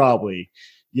 They were probably,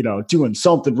 doing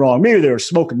something wrong. Maybe they were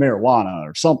smoking marijuana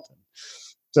or something.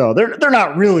 So they're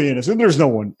not really innocent. There's no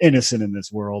one innocent in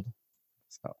this world.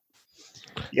 So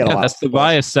that's the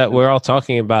bias that we're all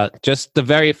talking about. Just the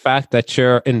very fact that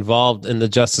you're involved in the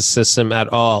justice system at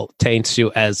all taints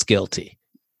you as guilty.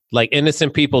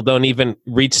 Innocent people don't even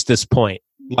reach this point.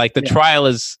 Trial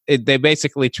is, they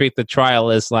basically treat the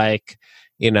trial as a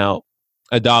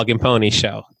dog and pony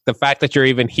show. The fact that you're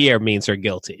even here means you're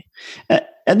guilty.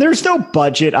 And there's no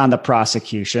budget on the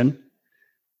prosecution.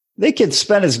 They can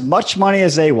spend as much money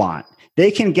as they want. They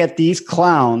can get these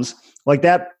clowns like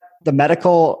that, the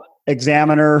medical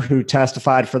examiner who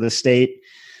testified for the state,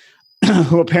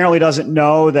 who apparently doesn't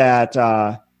know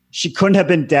that she couldn't have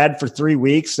been dead for 3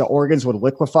 weeks. The organs would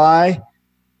liquefy.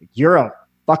 You're a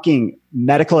fucking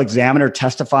medical examiner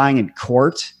testifying in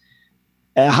court.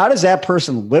 How does that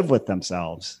person live with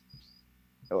themselves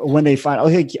when they find,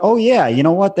 oh yeah, you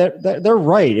know what? They're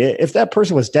right. If that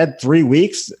person was dead 3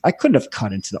 weeks, I couldn't have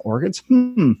cut into the organs.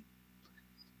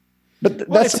 But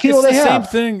that's the people they have.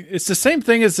 It's the same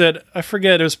thing as that. I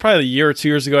forget. It was probably a year or 2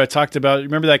 years ago. I talked about.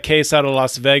 Remember that case out of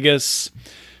Las Vegas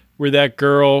where that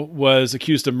girl was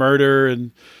accused of murder,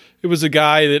 and it was a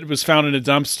guy that was found in a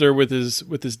dumpster with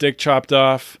his dick chopped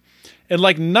off, and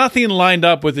nothing lined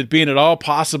up with it being at all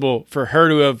possible for her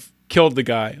to have killed the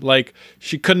guy.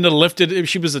 She couldn't have lifted.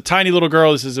 She was a tiny little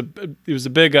girl. He was a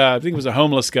big. I think it was a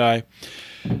homeless guy.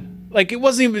 It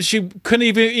wasn't even. She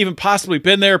couldn't even possibly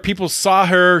been there. People saw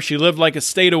her. She lived a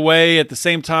state away at the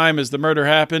same time as the murder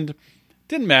happened.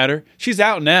 Didn't matter. She's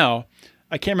out now.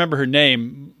 I can't remember her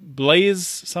name. Blaze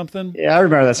something. Yeah, I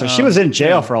remember that. So she was in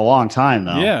jail for a long time,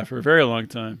 though. Yeah, for a very long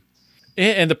time.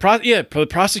 And the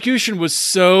prosecution was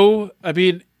so, I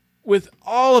mean, with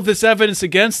all of this evidence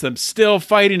against them, still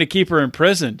fighting to keep her in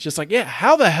prison. Just like, yeah,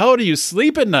 how the hell do you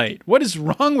sleep at night? What is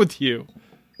wrong with you?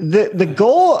 The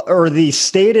goal or the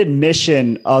stated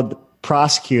mission of the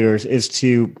prosecutors is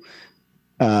to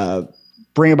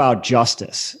bring about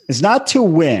justice. It's not to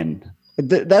win.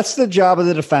 That's the job of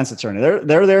the defense attorney.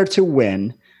 They're there to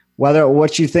win, whether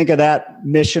what you think of that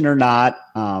mission or not.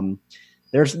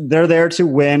 They're there to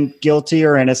win, guilty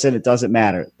or innocent. It doesn't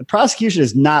matter. The prosecution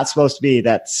is not supposed to be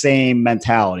that same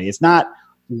mentality. It's not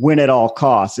win at all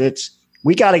costs. It's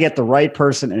we got to get the right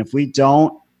person, and if we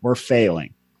don't, we're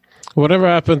failing. Whatever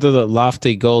happened to the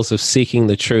lofty goals of seeking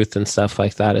the truth and stuff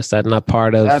like that? Is that not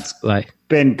part of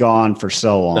been gone for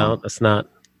so long? No, that's not.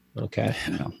 Okay.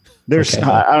 No.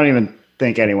 I don't even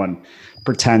think anyone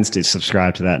pretends to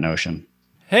subscribe to that notion.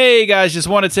 Hey guys, just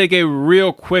want to take a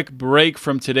real quick break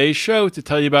from today's show to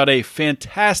tell you about a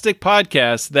fantastic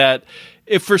podcast that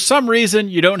if for some reason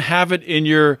you don't have it in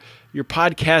your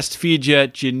podcast feed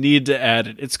yet, you need to add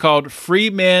it. It's called Free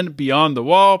Man Beyond the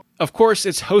Wall. Of course,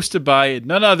 it's hosted by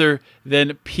none other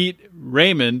than Pete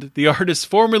Raymond, the artist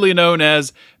formerly known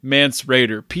as Mance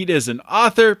Rayder. Pete is an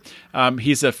author.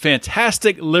 He's a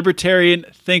fantastic libertarian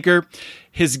thinker.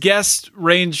 His guests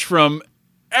range from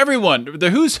everyone,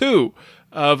 the who's who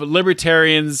of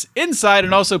libertarians inside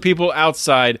and also people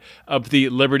outside of the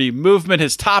liberty movement.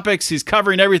 His topics, he's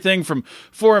covering everything from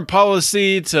foreign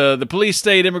policy to the police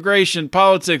state, immigration,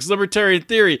 politics, libertarian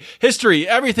theory, history,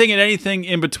 everything and anything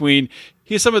in between.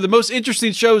 He has some of the most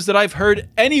interesting shows that I've heard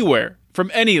anywhere from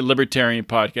any libertarian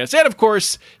podcast. And of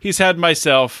course, he's had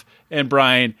myself and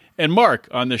Brian and Mark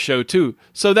on the show too.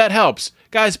 So that helps.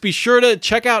 Guys, be sure to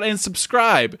check out and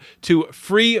subscribe to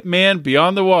Free Man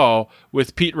Beyond the Wall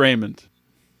with Pete Raymond.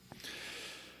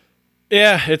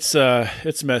 Yeah,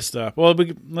 it's messed up. Well,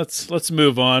 let's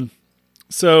move on.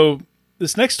 So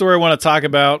this next story I want to talk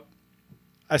about,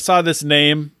 I saw this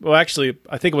name. Well, actually,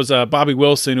 I think it was Bobby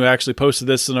Wilson who actually posted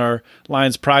this in our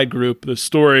Lions Pride group, the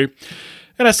story.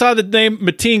 And I saw the name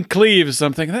Mateen Cleaves.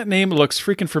 I'm thinking, that name looks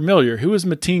freaking familiar. Who is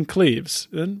Mateen Cleaves?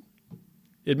 And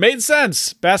it made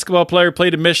sense. Basketball player,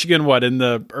 played in Michigan, in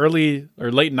the early or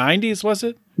late 90s, was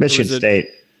it? Michigan State.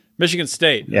 Michigan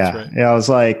State. That's right. Yeah, it was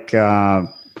like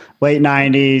late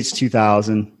 90s,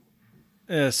 2000.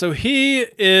 Yeah, so he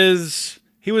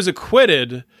was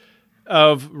acquitted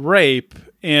of rape,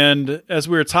 and as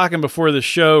we were talking before the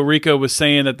show, Rico was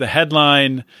saying that the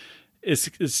headline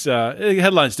the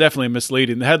headline's definitely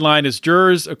misleading. The headline is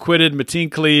Jurors Acquitted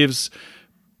Mateen Cleaves.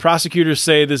 Prosecutors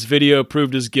say this video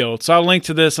proved his guilt. So I'll link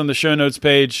to this on the show notes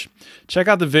page. Check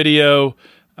out the video.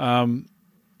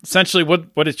 Essentially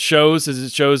what it shows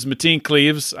is Mateen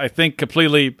Cleaves, I think,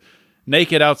 completely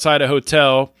naked outside a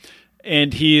hotel,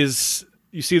 and you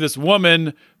see this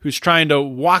woman who's trying to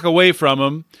walk away from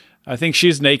him. I think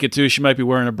she's naked too. She might be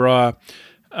wearing a bra.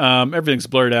 Everything's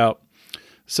blurred out.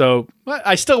 So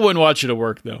I still wouldn't watch it at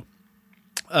work though.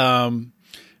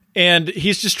 And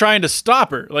he's just trying to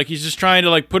stop her. Like he's just trying to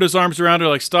like put his arms around her,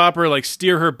 like stop her, like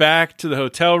steer her back to the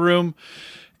hotel room.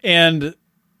 And,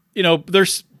 they're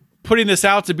putting this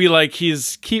out to be like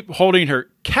he's keep holding her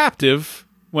captive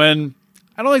when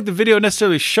I don't think the video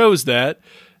necessarily shows that.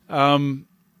 I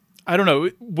don't know.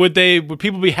 Would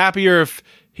people be happier if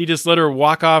he just let her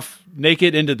walk off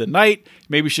naked into the night?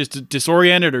 Maybe she's just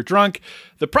disoriented or drunk.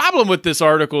 The problem with this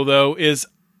article, though, is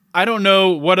I don't know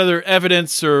what other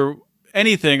evidence or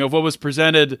anything of what was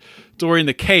presented during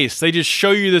the case. They just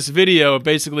show you this video and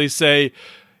basically say,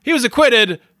 he was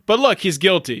acquitted, but look, he's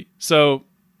guilty. So,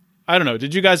 I don't know.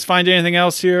 Did you guys find anything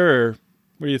else here, or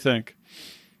what do you think?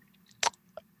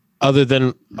 Other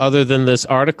than this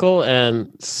article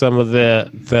and some of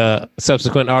the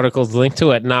subsequent articles linked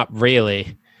to it, not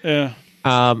really. Yeah.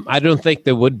 I don't think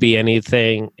there would be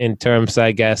anything in terms,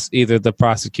 I guess, either the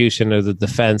prosecution or the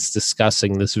defense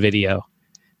discussing this video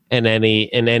in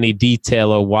any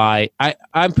detail or why.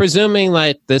 I'm presuming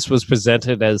like this was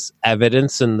presented as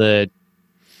evidence and the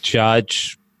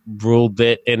judge ruled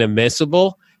it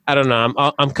inadmissible. I don't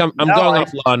know. I'm going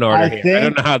off Law and Order here. I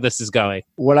don't know how this is going.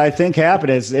 What I think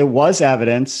happened is it was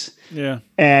evidence. Yeah.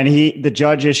 And the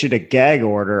judge issued a gag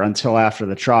order until after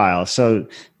the trial. So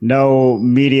no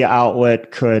media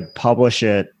outlet could publish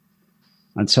it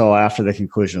until after the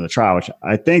conclusion of the trial, which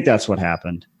I think that's what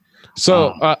happened.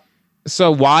 So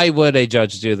So why would a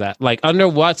judge do that? Like, under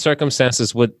what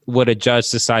circumstances would a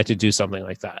judge decide to do something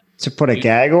like that? To put a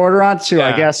gag order on to, I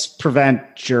Yeah. guess, prevent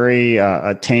jury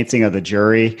a tainting of the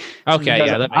jury. Okay,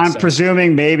 yeah, that makes I'm sense.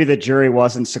 presuming maybe the jury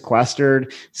wasn't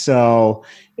sequestered. So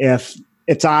if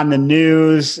it's on the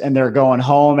news and they're going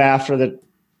home after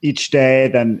each day,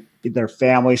 then their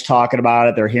family's talking about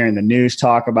it. They're hearing the news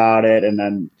talk about it, and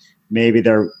then maybe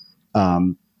they're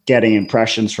getting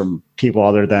impressions from people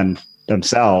other than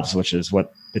themselves, which is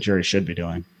what the jury should be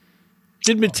doing.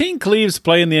 Did Mateen Cleaves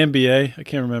play in the NBA? I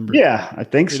can't remember. Yeah, I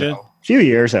think He so. did? A few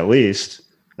years at least.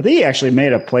 I think he actually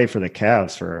made a play for the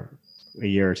Cavs for a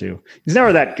year or two. He's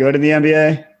never that good in the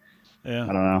NBA. Yeah. I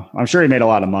don't know. I'm sure he made a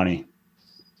lot of money.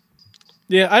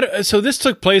 Yeah. So this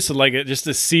took place at like just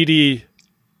a seedy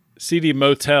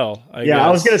motel. I guess. I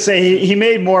was going to say he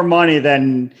made more money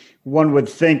than one would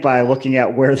think by looking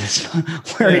at where he's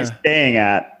staying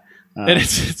at. And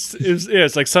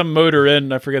it's like some motor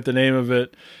inn. I forget the name of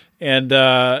it. And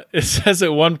it says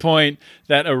at one point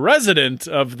that a resident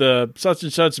of the such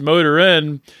and such motor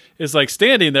inn is like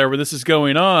standing there where this is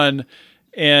going on.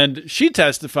 And she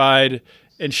testified,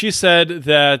 and she said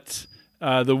that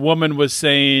the woman was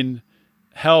saying,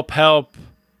 "Help, help,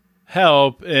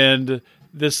 help." And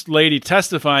this lady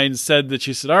testifying said that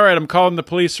she said, "All right, I'm calling the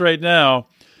police right now."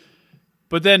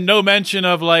 But then no mention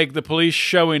of like the police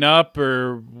showing up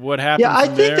or what happened. Yeah, I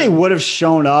think they would have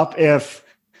shown up if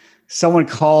someone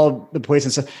called the police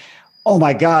and said, "Oh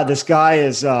my God, this guy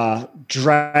is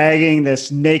dragging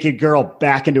this naked girl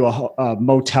back into a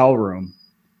motel room."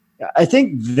 I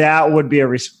think that would be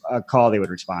a call they would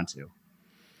respond to.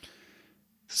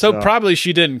 So probably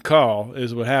she didn't call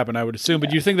is what happened, I would assume.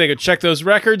 But you think they could check those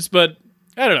records? But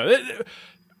I don't know.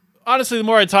 Honestly, the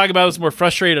more I talk about this, the more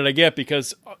frustrated I get,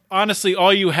 because honestly,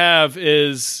 all you have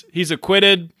is he's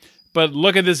acquitted, but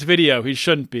look at this video. He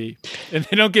shouldn't be. And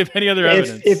they don't give any other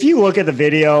evidence. If you look at the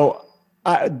video,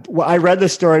 I read the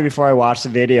story before I watched the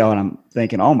video, and I'm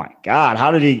thinking, oh my God,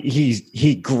 how did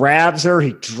he grabs her,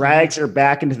 he drags her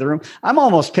back into the room. I'm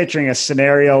almost picturing a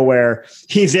scenario where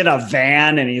he's in a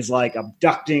van and he's like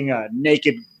abducting a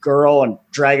naked girl and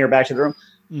dragging her back to the room.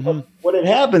 Mm-hmm. What it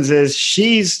happens is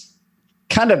she's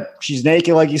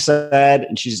naked, like you said,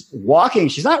 and she's walking.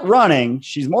 She's not running.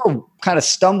 She's more kind of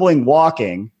stumbling,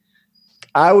 walking.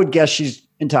 I would guess she's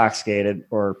intoxicated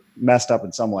or messed up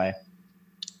in some way.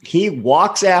 He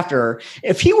walks after her.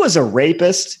 If he was a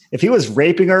rapist, if he was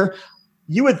raping her,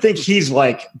 you would think he's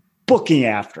like booking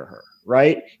after her,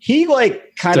 right? He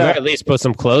like kind of at least put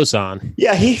some clothes on.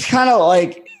 Yeah, he's kind of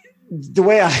like, the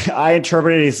way I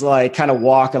interpret it, he's like kind of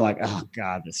walking like, oh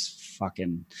God, this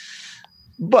fucking.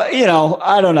 But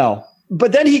I don't know.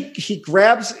 But then he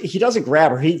doesn't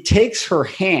grab her. He takes her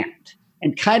hand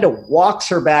and kind of walks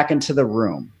her back into the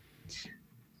room.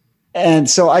 And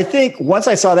so I think once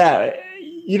I saw that,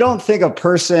 you don't think a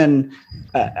person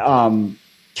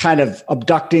kind of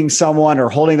abducting someone or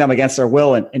holding them against their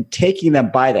will and taking them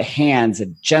by the hands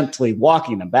and gently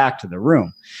walking them back to the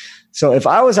room. So if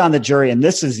I was on the jury and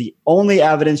this is the only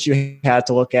evidence you had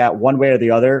to look at one way or the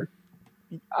other,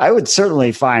 I would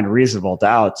certainly find reasonable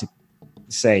doubt to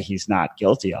say he's not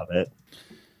guilty of it.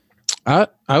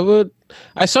 I would.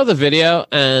 I saw the video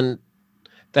and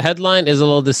the headline is a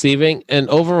little deceiving. And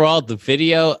overall, the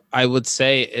video, I would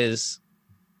say, is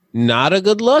not a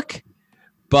good look,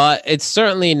 but it's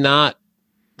certainly not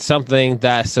something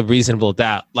that's a reasonable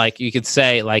doubt. Like you could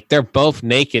say, like they're both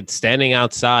naked standing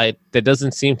outside. There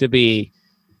doesn't seem to be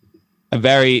a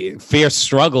very fierce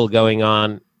struggle going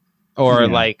on, or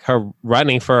like her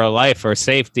running for her life or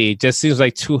safety. It just seems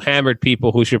like two hammered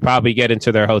people who should probably get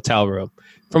into their hotel room.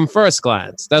 From first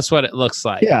glance, that's what it looks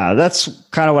like. Yeah, that's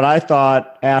kind of what I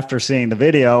thought after seeing the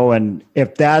video. And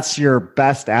if that's your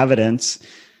best evidence,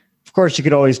 of course, you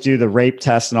could always do the rape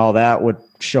test and all that would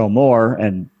show more.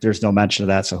 And there's no mention of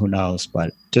that, so who knows?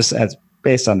 But just as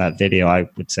based on that video, I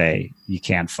would say you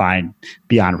can't find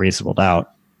beyond reasonable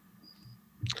doubt.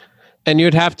 And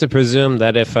you'd have to presume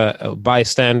that if a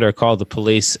bystander called the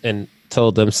police and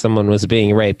told them someone was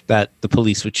being raped, that the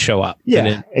police would show up.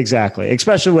 Yeah, exactly.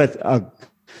 Especially with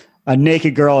a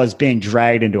naked girl is being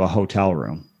dragged into a hotel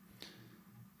room.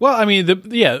 Well, I mean,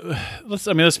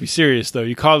 let's be serious though.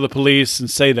 You call the police and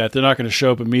say that, they're not going to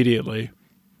show up immediately.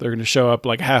 They're going to show up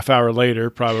like a half hour later,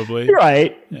 probably. You're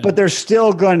right. Yeah. But they're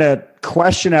still going to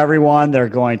question everyone. They're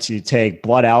going to take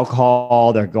blood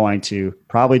alcohol. They're going to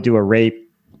probably do a rape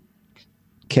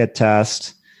kit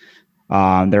test.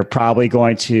 They're probably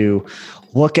going to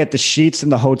look at the sheets in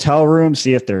the hotel room,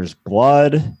 see if there's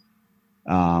blood,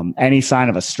 any sign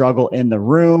of a struggle in the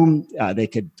room. They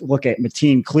could look at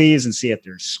Mateen Cleaves and see if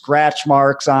there's scratch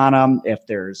marks on them, if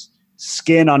there's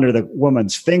skin under the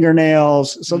woman's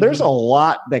fingernails. So there's a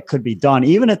lot that could be done,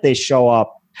 even if they show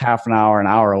up half an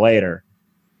hour later.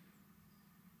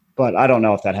 But I don't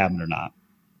know if that happened or not.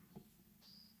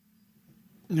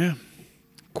 Yeah.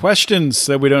 Questions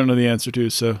that we don't know the answer to,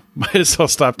 so might as well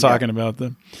stop talking about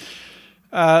them.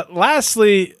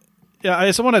 Lastly, I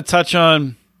just want to touch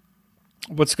on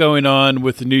what's going on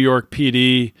with the New York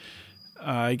PD.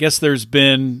 I guess there's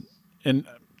been, and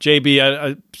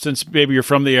JB, since maybe you're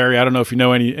from the area, I don't know if you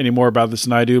know any more about this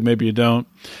than I do. Maybe you don't.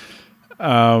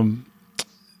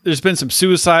 There's been some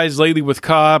suicides lately with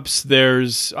cops.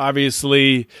 There's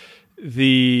obviously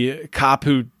the cop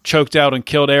who choked out and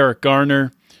killed Eric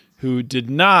Garner, who did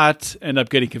not end up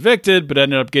getting convicted, but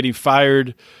ended up getting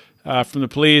fired from the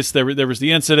police. There was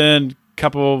the incident a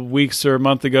couple of weeks or a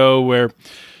month ago where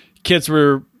kids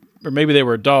were, or maybe they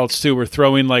were adults too, were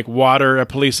throwing like water at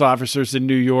police officers in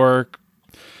New York.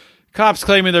 Cops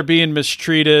claiming they're being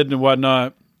mistreated and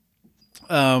whatnot.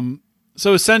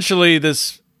 So essentially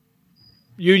this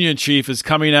union chief is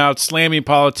coming out, slamming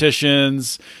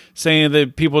politicians, saying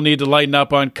that people need to lighten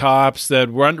up on cops,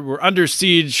 that we're under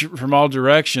siege from all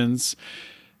directions.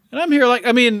 And I'm here like,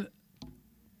 I mean,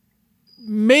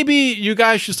 maybe you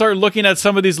guys should start looking at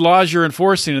some of these laws you're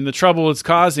enforcing and the trouble it's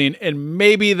causing, and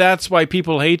maybe that's why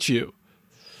people hate you.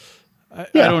 I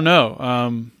don't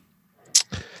know.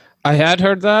 I had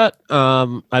heard that.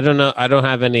 I don't know. I don't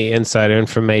have any insider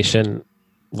information,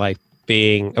 like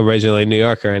being originally New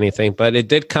York or anything, but it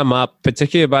did come up,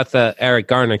 particularly about the Eric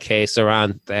Garner case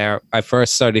around there. I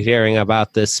first started hearing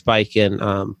about this spike in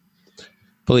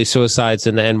police suicides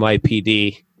in the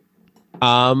NYPD.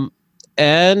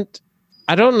 And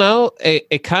I don't know,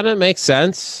 it kind of makes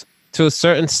sense to a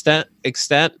certain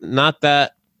extent. Not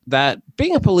that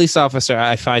being a police officer,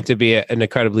 I find to be an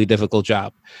incredibly difficult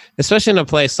job, especially in a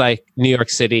place like New York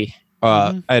City,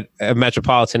 a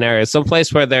metropolitan area, some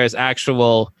place where there's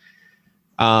actual,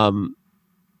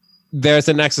 there's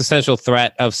an existential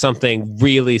threat of something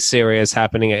really serious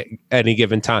happening at any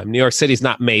given time. New York City's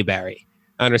not Mayberry.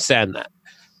 I understand that.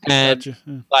 And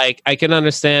like, I can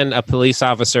understand a police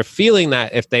officer feeling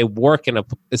that if they work in a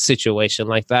situation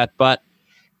like that, but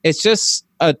it's just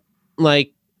a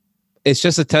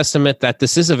testament that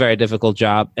this is a very difficult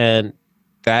job. And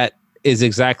that is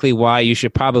exactly why you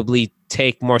should probably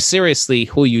take more seriously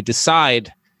who you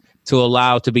decide to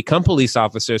allow to become police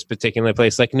officers, particularly in a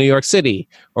place like New York City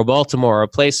or Baltimore, or a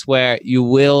place where you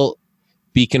will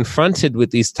be confronted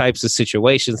with these types of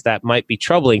situations that might be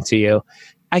troubling to you.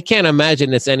 I can't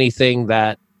imagine it's anything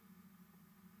that,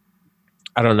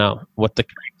 I don't know what the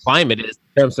climate is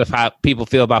in terms of how people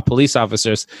feel about police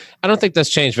officers. I don't think that's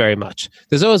changed very much.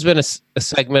 There's always been a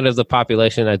segment of the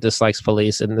population that dislikes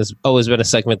police, and there's always been a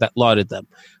segment that lauded them.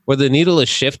 Where the needle has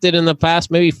shifted in the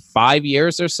past maybe 5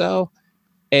 years or so,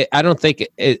 I don't think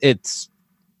it's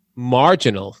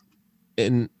marginal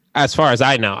as far as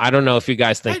I know. I don't know if you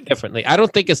guys think differently. I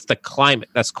don't think it's the climate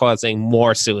that's causing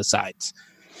more suicides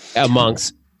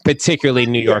amongst particularly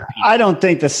New York people. I don't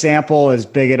think the sample is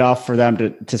big enough for them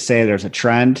to say there's a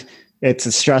trend. It's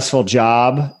a stressful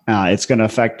job. It's going to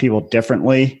affect people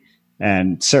differently.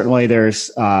 And certainly there's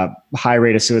a high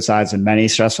rate of suicides in many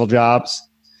stressful jobs.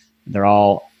 They're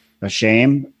all a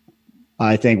shame.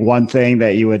 I think one thing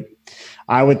that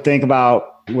I would think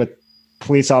about with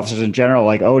police officers in general,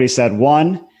 like Odie said,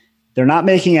 one, they're not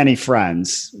making any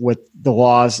friends with the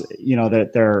laws,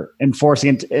 that they're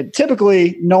enforcing. And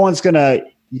typically, no one's going to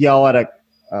yell at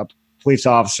a police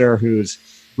officer who's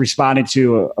responding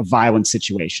to a violent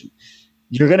situation.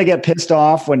 You're going to get pissed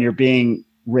off when you're being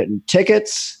written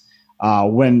tickets,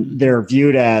 when they're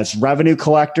viewed as revenue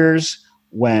collectors,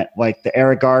 when like the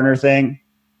Eric Garner thing,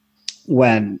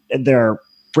 when they're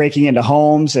breaking into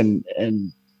homes and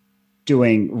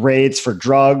doing raids for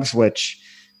drugs, which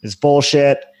is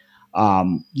bullshit.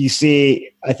 You see,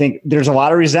 I think there's a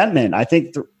lot of resentment. I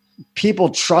think people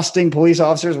trusting police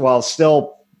officers, while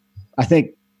still, I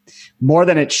think more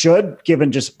than it should,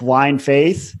 given just blind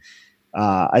faith,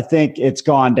 I think it's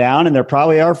gone down, and there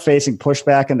probably are facing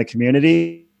pushback in the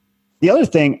community. The other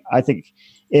thing I think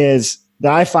is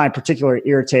that I find particularly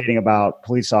irritating about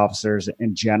police officers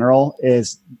in general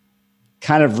is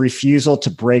kind of refusal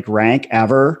to break rank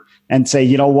ever and say,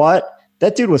 you know what,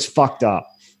 that dude was fucked up.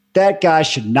 That guy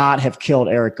should not have killed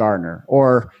Eric Garner,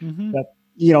 or that,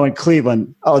 in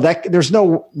Cleveland, there's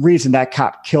no reason that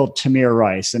cop killed Tamir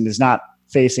Rice and is not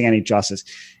facing any justice.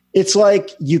 It's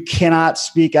like you cannot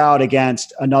speak out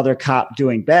against another cop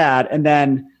doing bad. And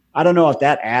then I don't know if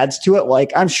that adds to it.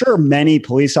 Like, I'm sure many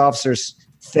police officers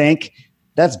think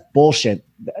that's bullshit.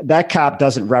 That cop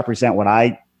doesn't represent what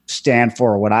I stand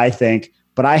for or what I think,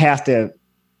 but I have to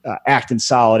act in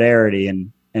solidarity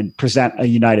and present a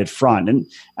united front. And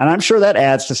I'm sure that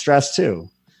adds to stress too,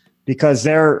 because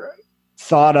they're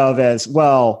thought of as,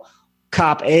 well,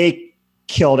 cop A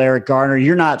killed Eric Garner.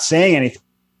 You're not saying anything,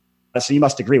 so you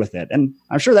must agree with it. And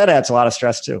I'm sure that adds a lot of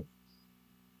stress too.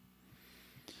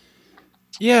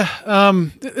 Yeah,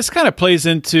 this kind of plays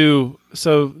into,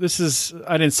 so this is,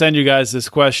 I didn't send you guys this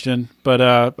question, but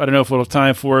I don't know if we'll have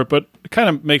time for it, but it kind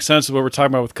of makes sense of what we're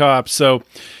talking about with cops. So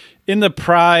in the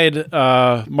Pride,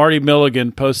 Marty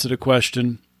Milligan posted a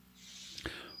question.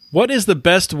 What is the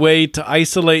best way to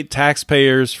isolate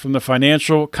taxpayers from the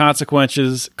financial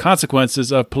consequences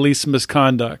of police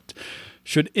misconduct?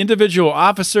 Should individual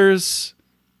officers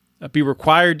be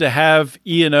required to have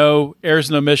E&O, errors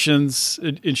and omissions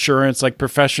insurance, like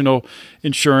professional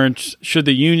insurance? Should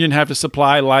the union have to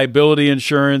supply liability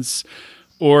insurance?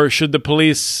 Or should the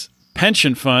police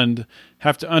pension fund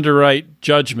have to underwrite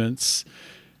judgments?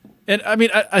 And I mean,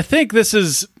 I think it's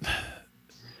just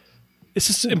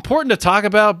important to talk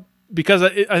about, because I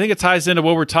think it ties into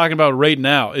what we're talking about right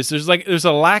now. Is there's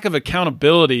a lack of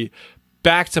accountability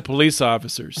back to police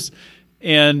officers.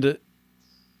 And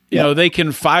you know, they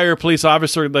can fire a police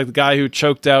officer, like the guy who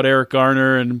choked out Eric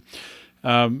Garner and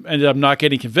ended up not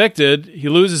getting convicted. He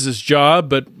loses his job,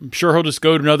 but I'm sure he'll just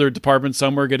go to another department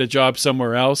somewhere, get a job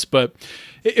somewhere else. But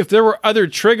if there were other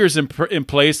triggers in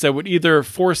place that would either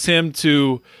force him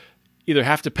to either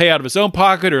have to pay out of his own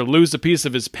pocket or lose a piece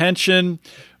of his pension,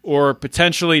 or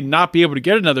potentially not be able to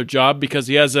get another job because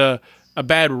he has a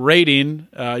bad rating,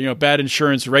 bad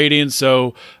insurance rating.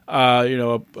 So,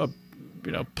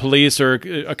 police or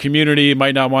a community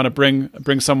might not want to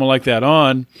bring someone like that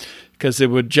on because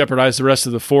it would jeopardize the rest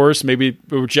of the force. Maybe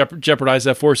it would jeopardize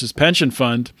that force's pension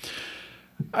fund.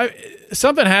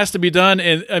 Something has to be done,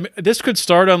 and this could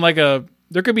start on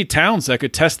there could be towns that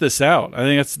could test this out. I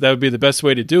think that would be the best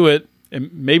way to do it,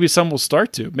 and maybe some will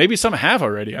start to. Maybe some have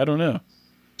already. I don't know.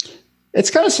 It's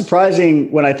kind of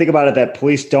surprising when I think about it that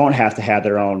police don't have to have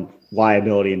their own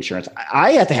liability insurance.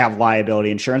 I have to have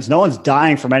liability insurance. No one's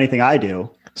dying from anything I do.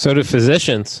 So do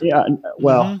physicians. Yeah.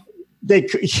 Well,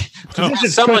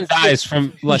 someone dies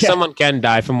from, someone can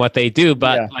die from what they do,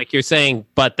 but like you're saying,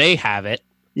 but they have it.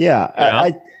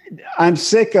 Yeah. I'm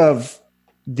sick of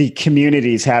the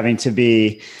communities having to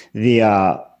be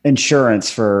the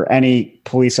insurance for any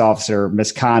police officer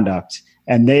misconduct,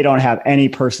 and they don't have any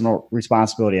personal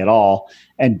responsibility at all.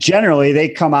 And generally they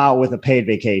come out with a paid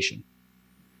vacation.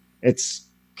 It's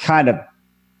kind of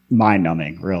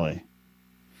mind-numbing, really.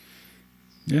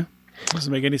 Yeah.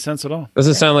 Doesn't make any sense at all.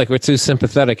 Doesn't sound like we're too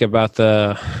sympathetic about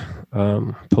the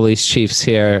police chiefs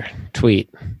here tweet.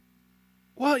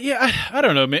 Well, yeah, I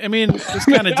don't know. I mean, this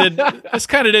kind of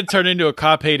did turn into a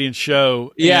cop-hating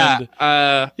show. Yeah.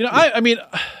 And, I mean,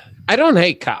 I don't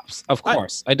hate cops, of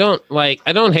course. I don't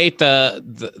hate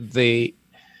the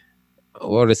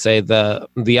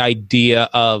idea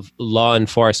of law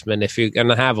enforcement. If you're going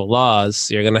to have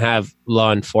laws, you're going to have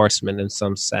law enforcement in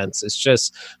some sense. It's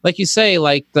just like you say,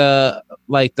 like the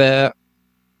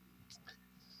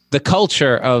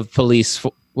culture of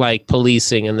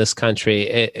policing in this country,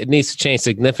 it needs to change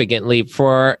significantly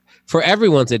for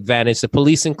everyone's advantage, the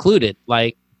police included.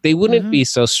 Like, they wouldn't be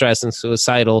so stressed and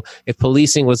suicidal if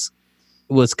policing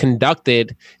was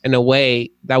conducted in a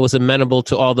way that was amenable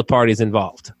to all the parties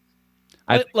involved.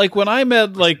 Like when I'm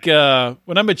at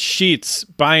Sheetz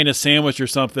buying a sandwich or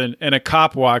something, and a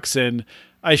cop walks in,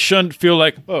 I shouldn't feel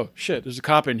like, oh shit, there's a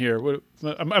cop in here.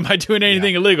 Am I doing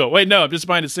anything illegal? Wait, no, I'm just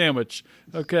buying a sandwich.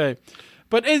 Okay,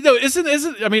 but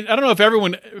isn't? I mean, I don't know if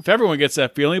everyone gets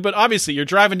that feeling, but obviously you're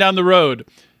driving down the road,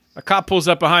 a cop pulls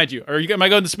up behind you, or am I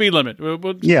going the speed limit?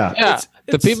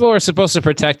 The people who are supposed to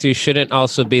protect you shouldn't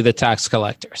also be the tax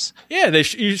collectors. Yeah,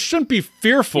 you shouldn't be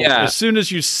fearful as soon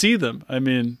as you see them. I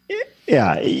mean.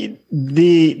 Yeah,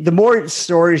 the more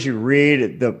stories you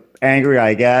read, the angrier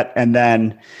I get, and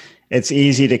then it's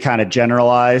easy to kind of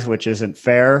generalize, which isn't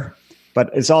fair, but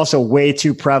it's also way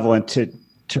too prevalent to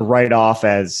write off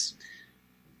as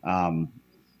kind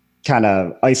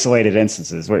of isolated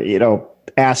instances where,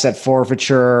 asset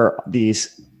forfeiture,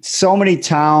 so many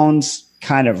towns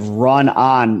kind of run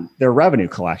on their revenue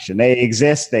collection. They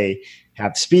exist, they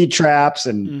have speed traps,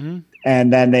 and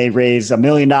then they raise $1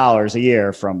 million a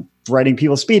year from writing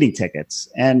people speeding tickets.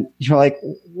 And you're like,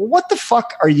 what the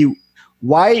fuck are you?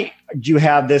 Why do you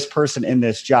have this person in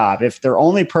this job? If their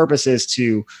only purpose is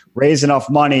to raise enough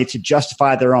money to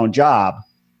justify their own job,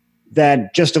 then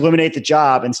just eliminate the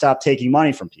job and stop taking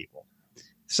money from people.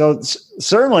 So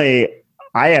certainly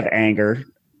I have anger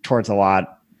towards a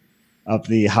lot of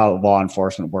how law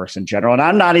enforcement works in general. And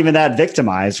I'm not even that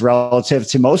victimized relative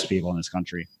to most people in this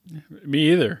country.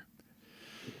 Me either.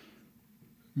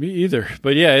 Me either.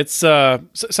 But yeah, it's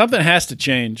something has to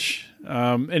change.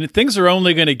 And things are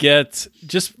only going to get,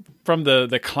 just from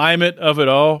the climate of it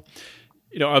all,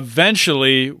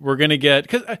 eventually we're going to get,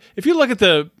 because if you look at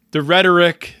the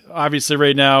rhetoric, obviously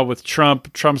right now with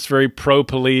Trump's very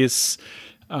pro-police.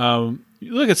 You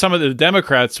look at some of the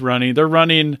Democrats running, they're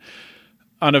running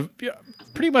on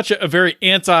pretty much a very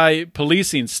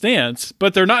anti-policing stance,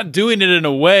 but they're not doing it in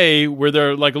a way where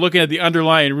they're like looking at the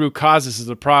underlying root causes of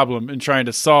the problem and trying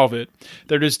to solve it.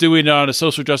 They're just doing it on a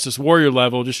social justice warrior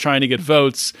level, just trying to get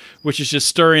votes, which is just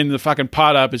stirring the fucking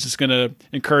pot up. It's just going to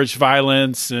encourage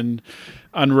violence and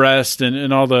unrest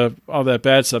and all that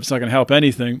bad stuff. It's not going to help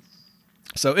anything.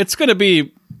 So things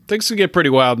can get pretty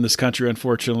wild in this country,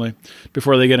 unfortunately,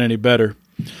 before they get any better.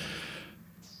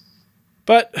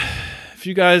 But if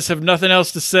you guys have nothing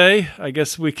else to say, I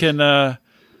guess we can.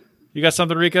 You got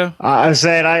something, Rico? I'm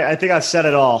saying I think I've said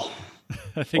it all.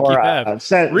 I think you have. I've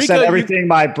said everything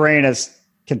my brain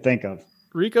can think of.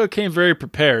 Rico came very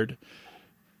prepared.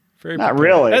 Not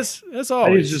really. As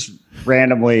always. I just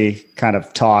randomly kind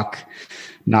of talk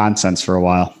nonsense for a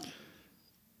while.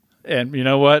 And you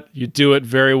know what? You do it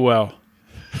very well.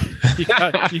 You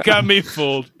got me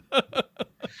fooled.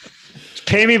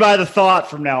 Pay me by the thought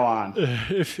from now on.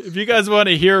 If you guys want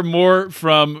to hear more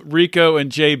from Rico and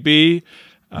JB,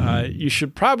 you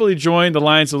should probably join the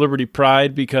Lions of Liberty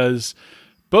Pride, because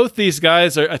both these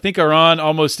guys are on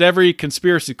almost every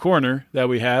conspiracy corner that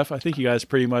we have. I think you guys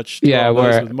pretty much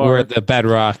we're the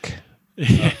bedrock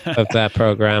of that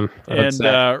program.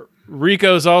 And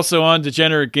Rico's also on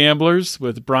Degenerate Gamblers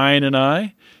with Brian and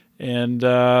I. And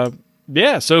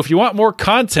so if you want more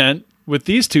content with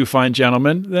these two fine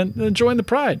gentlemen, then join the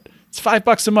Pride. It's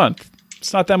 $5 a month.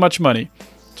 It's not that much money.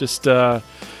 Just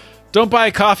don't buy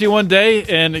a coffee one day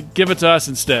and give it to us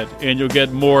instead, and you'll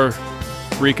get more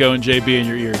Rico and JB in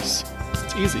your ears.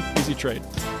 It's easy trade.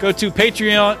 Go to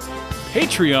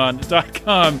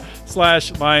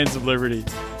patreon.com/Lions of Liberty.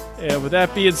 And with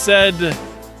that being said,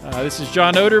 this is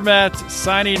John Odermatt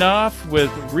signing off with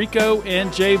Rico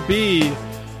and JB.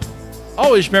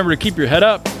 Always remember to keep your head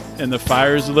up and the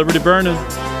fires of liberty burning.